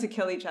wanted them to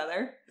kill each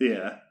other.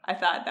 Yeah. I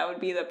thought that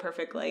would be the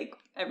perfect, like,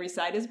 every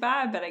side is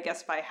bad, but I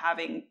guess by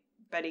having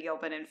Betty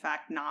Gilpin, in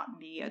fact, not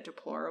be a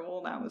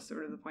deplorable, that was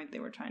sort of the point they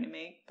were trying to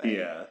make. But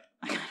yeah.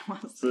 I kind of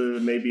want to... So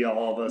maybe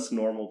all of us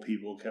normal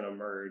people can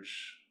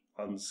emerge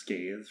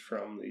unscathed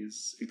from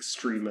these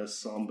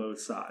extremists on both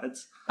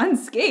sides.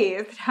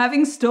 Unscathed?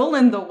 Having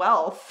stolen the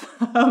wealth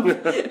of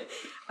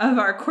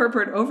our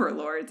corporate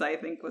overlords, I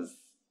think, was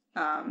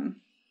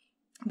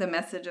the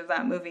message of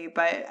that movie.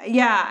 But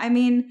yeah, I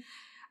mean,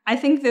 I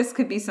think this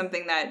could be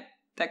something that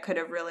could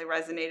have really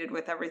resonated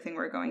with everything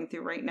we're going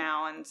through right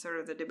now, and sort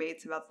of the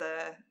debates about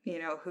the,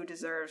 who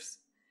deserves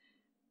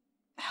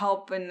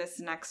help in this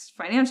next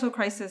financial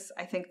crisis.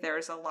 I think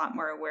there's a lot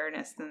more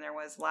awareness than there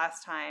was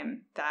last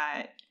time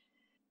that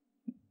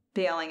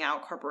bailing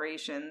out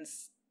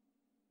corporations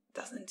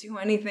doesn't do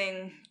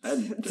anything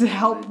to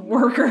help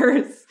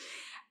workers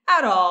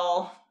at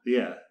all.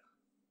 Yeah.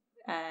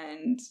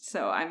 And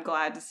so I'm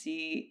glad to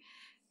see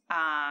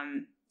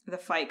the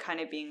fight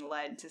kind of being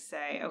led to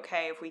say,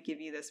 okay, if we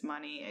give you this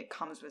money, it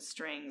comes with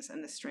strings,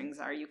 and the strings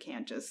are you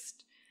can't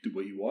just... do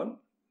what you want?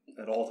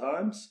 At all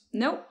times?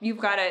 Nope.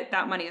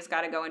 That money has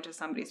got to go into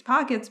somebody's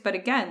pockets. But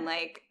again,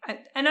 like,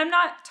 and I'm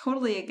not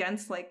totally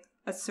against, like,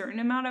 a certain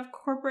amount of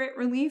corporate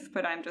relief,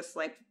 but I'm just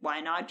like,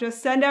 why not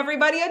just send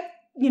everybody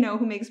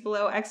who makes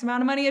below X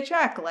amount of money a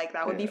check? Like,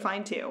 that would be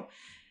fine too.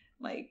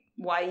 Like,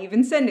 why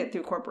even send it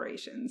through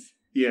corporations?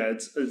 Yeah,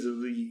 it's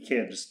you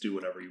can't just do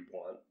whatever you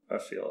want. I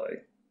feel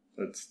like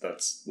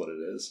that's what it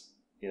is,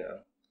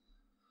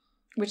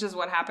 Which is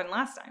what happened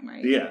last time,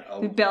 right? Yeah.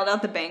 We bailed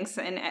out the banks,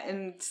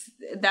 and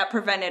that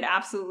prevented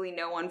absolutely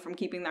no one from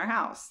keeping their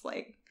house,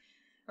 like,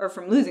 or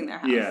from losing their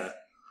house. Yeah.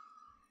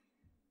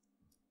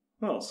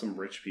 Well, some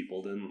rich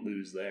people didn't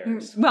lose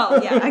theirs.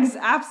 Well, yeah,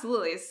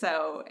 absolutely.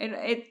 So,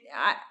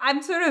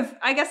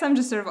 I guess I'm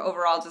just sort of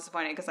overall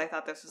disappointed because I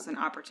thought this was an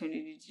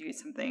opportunity to do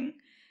something.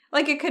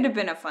 Like, it could have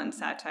been a fun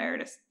satire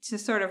to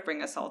sort of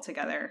bring us all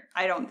together.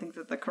 I don't think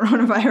that the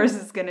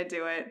coronavirus is going to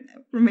do it.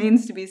 It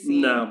remains to be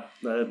seen. No,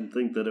 I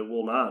think that it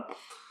will not.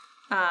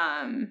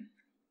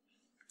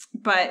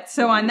 But,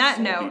 so on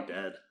that note... Be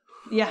dead.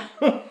 Yeah.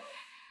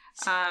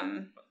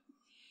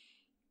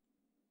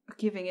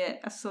 Giving it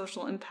a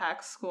social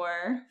impact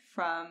score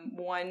from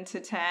 1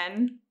 to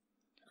 10.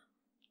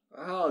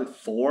 Oh,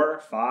 4,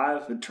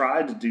 5. It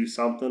tried to do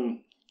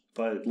something,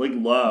 but, like,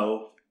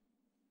 low.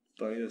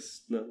 But I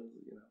guess, no,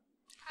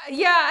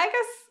 Yeah, I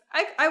guess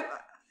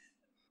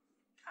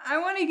I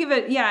want to give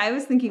it, I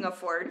was thinking a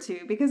 4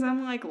 too, because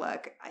I'm like,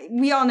 look,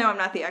 we all know I'm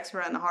not the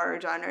expert on the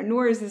horror genre,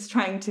 nor is this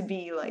trying to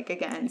be, like,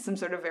 again, some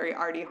sort of very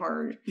arty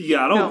horror.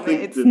 Yeah, I don't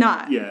think it's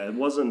not. Yeah, it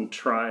wasn't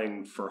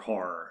trying for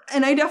horror.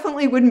 And I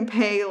definitely wouldn't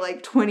pay,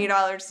 like,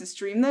 $20 to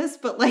stream this,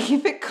 but, like,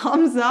 if it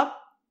comes up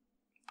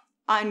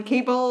on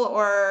cable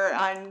or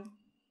on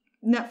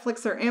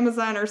Netflix or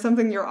Amazon or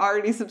something you're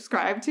already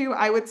subscribed to,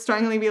 I would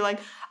strongly be like,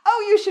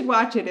 oh, you should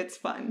watch it. It's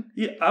fun.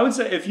 Yeah, I would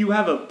say if you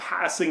have a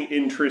passing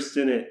interest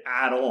in it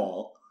at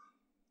all,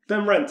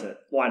 then rent it.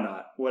 Why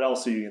not? What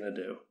else are you going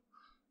to do?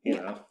 You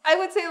know? I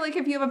would say, like,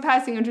 if you have a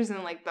passing interest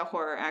in, like, the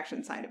horror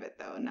action side of it,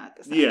 though, not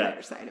the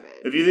satire side of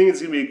it. If you think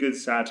it's going to be a good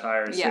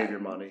satire, save your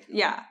money.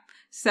 Yeah.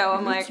 So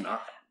I'm like... It's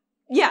not.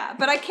 Yeah,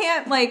 but I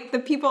can't, like, the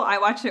people I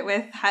watched it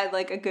with had,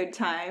 like, a good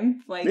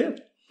time. Like,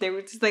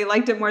 they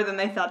liked it more than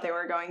they thought they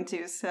were going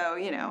to. So,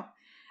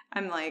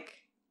 I'm like...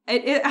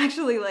 It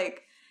actually,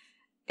 like...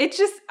 It's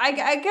just, I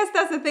guess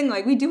that's the thing,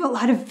 like, we do a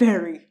lot of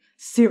very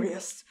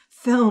serious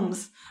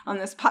films on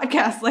this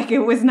podcast. Like, it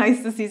was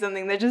nice to see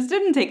something that just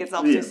didn't take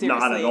itself too seriously.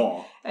 Not at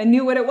all. And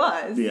knew what it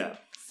was. Yeah.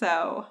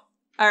 So,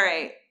 all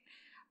right.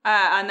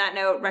 On that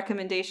note,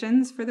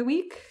 recommendations for the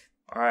week?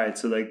 All right,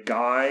 so the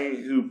guy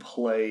who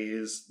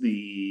plays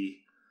the,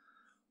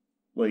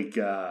 like,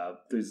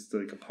 there's,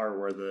 like, a part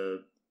where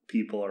the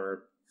people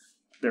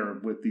they're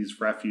with these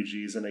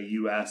refugees in a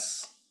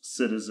U.S.,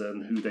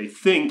 citizen who they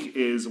think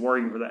is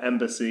working for the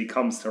embassy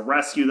comes to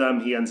rescue them.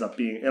 He ends up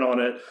being in on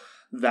it.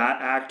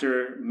 That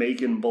actor,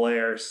 Macon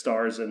Blair,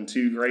 stars in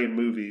 2 great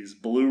movies,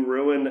 Blue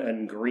Ruin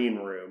and Green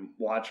Room.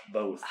 Watch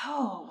both.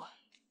 Oh.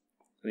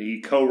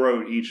 He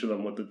co-wrote each of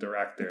them with the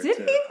director, Did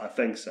too. He? I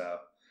think so.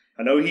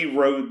 I know he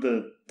wrote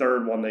the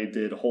third one they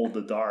did, Hold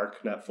the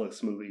Dark,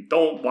 Netflix movie.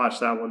 Don't watch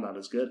that one, not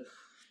as good.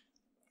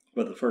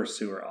 But the first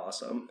 2 are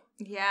awesome.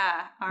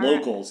 Yeah.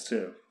 Locals,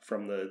 too,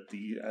 from the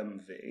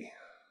DMV.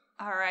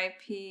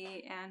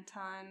 R.I.P.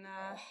 Anton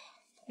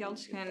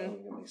Yelchin.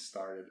 Don't get me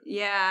started.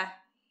 Yeah.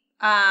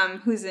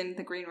 Who's in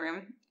the Green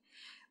Room.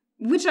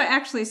 Which I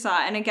actually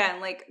saw. And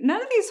again, like,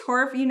 none of these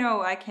horror...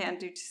 I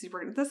can't do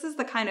super... This is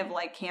the kind of,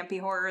 like,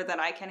 campy horror that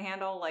I can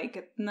handle.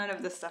 Like, none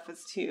of this stuff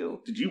is too...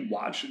 Did you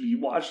watch...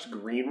 You watched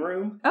Green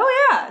Room?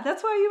 Oh, yeah.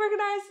 That's why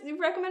you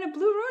recommended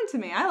Blue Ruin to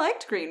me. I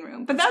liked Green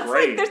Room. But that's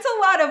great. Like... There's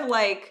a lot of,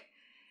 like...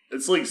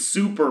 It's, like,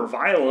 super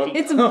violent.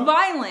 It's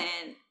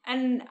violent.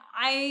 And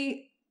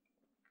I...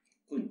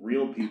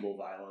 Real people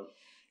violent.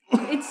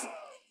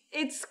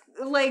 It's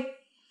like,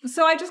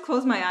 so I just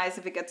close my eyes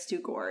if it gets too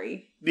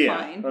gory. Yeah,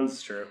 fine.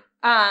 That's true.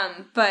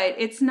 But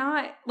it's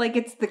not like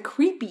it's the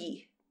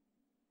creepy.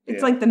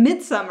 It's like the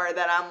Midsummer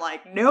that I'm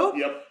like, nope,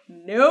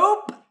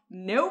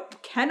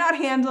 nope, cannot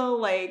handle,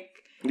 like,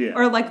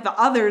 or like the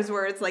others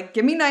where it's like,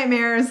 give me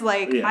nightmares.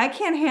 Like, I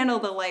can't handle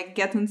the, like,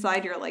 gets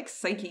inside your, like,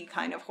 psyche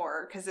kind of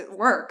horror because it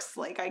works.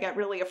 Like, I get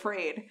really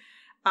afraid.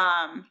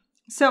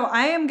 So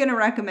I am going to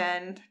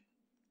recommend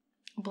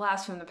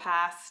Blast from the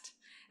Past.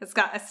 It's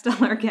got a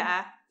stellar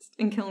cast,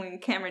 including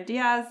Cameron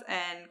Diaz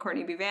and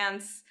Courtney B.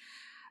 Vance.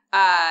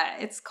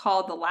 It's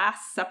called The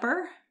Last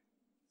Supper.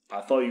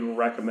 I thought you were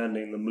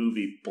recommending the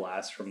movie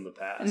Blast from the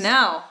Past.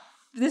 No.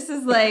 This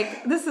is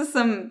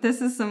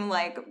some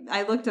like,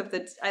 I looked it up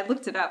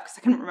because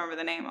I couldn't remember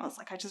the name. I was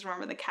like, I just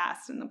remember the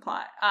cast and the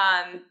plot.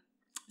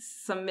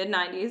 Some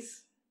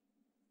mid-90s.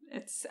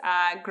 It's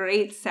a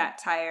great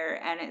satire,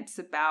 and it's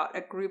about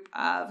a group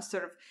of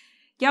sort of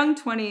young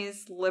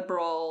 20s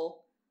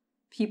liberal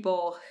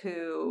people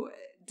who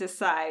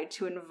decide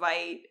to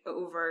invite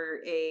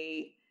over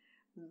a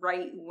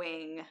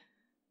right-wing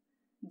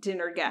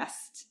dinner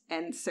guest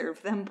and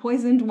serve them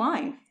poisoned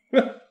wine.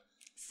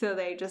 So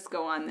they just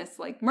go on this,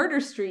 like, murder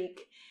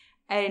streak,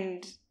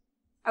 and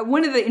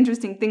one of the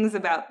interesting things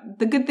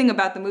the good thing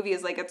about the movie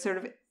is like it sort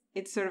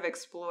of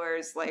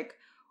explores like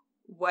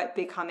what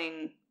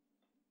becoming,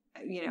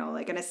 you know,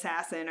 like an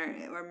assassin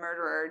or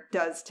murderer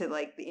does to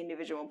like the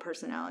individual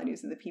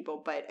personalities of the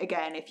people. But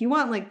again, if you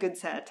want like good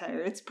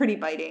satire, it's pretty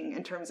biting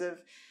in terms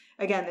of,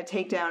 again, the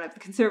takedown of the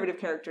conservative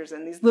characters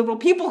and these liberal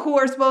people who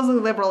are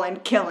supposedly liberal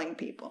and killing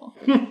people.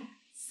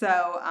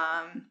 So,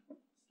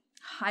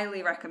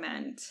 highly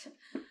recommend.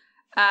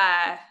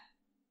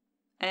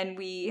 And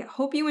we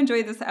hope you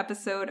enjoyed this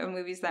episode of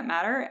Movies That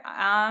Matter.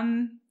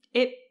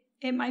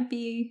 It might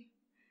be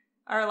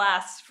our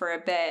last for a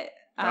bit.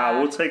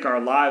 We'll take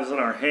our lives in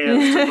our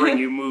hands to bring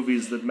you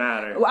movies that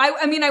matter.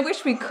 I mean, I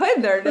wish we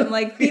could.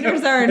 Like,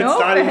 theaters aren't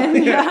open.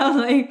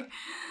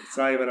 It's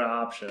not even an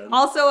option.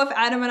 Also, if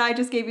Adam and I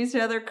just gave each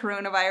other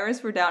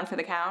coronavirus, we're down for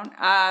the count.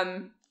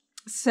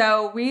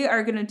 So we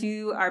are going to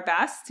do our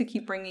best to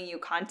keep bringing you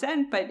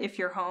content. But if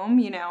you're home,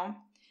 you know,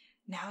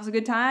 now's a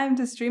good time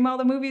to stream all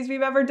the movies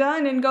we've ever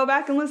done and go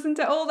back and listen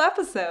to old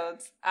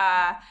episodes.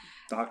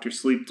 Dr.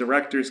 Sleep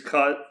Director's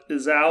Cut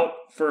is out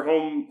for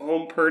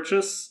home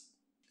purchase.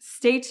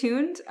 Stay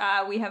tuned.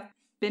 We have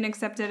been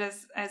accepted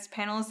as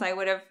panelists. I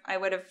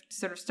would have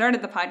sort of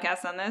started the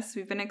podcast on this.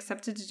 We've been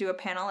accepted to do a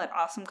panel at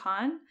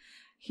AwesomeCon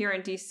here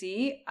in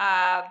DC,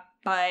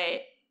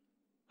 but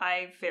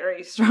I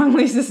very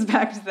strongly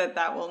suspect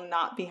that will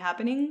not be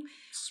happening.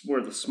 It's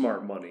where the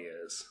smart money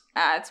is.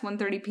 It's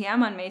 1:30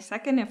 p.m. on May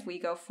 2nd if we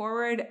go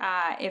forward.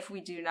 If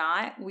we do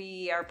not,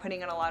 we are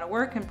putting in a lot of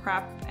work and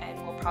prep, and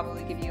we'll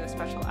probably give you a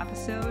special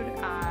episode.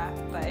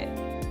 But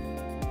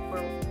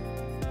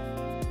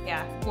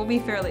we'll be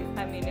fairly...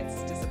 I mean,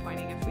 it's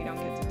disappointing if we don't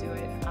get to do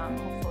it.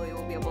 Hopefully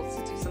we'll be able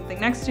to do something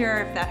next year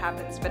if that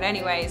happens. But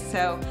anyway,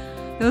 so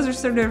those are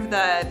sort of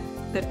the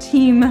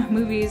team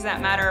Movies That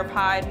Matter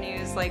pod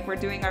news. Like, we're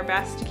doing our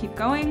best to keep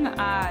going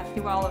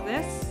through all of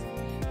this.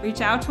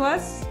 Reach out to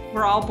us.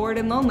 We're all bored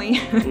and lonely.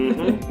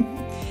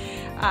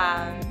 Mm-hmm.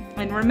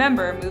 And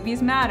remember,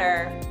 movies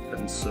matter.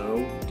 And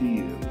so do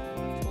you.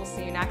 We'll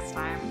see you next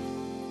time.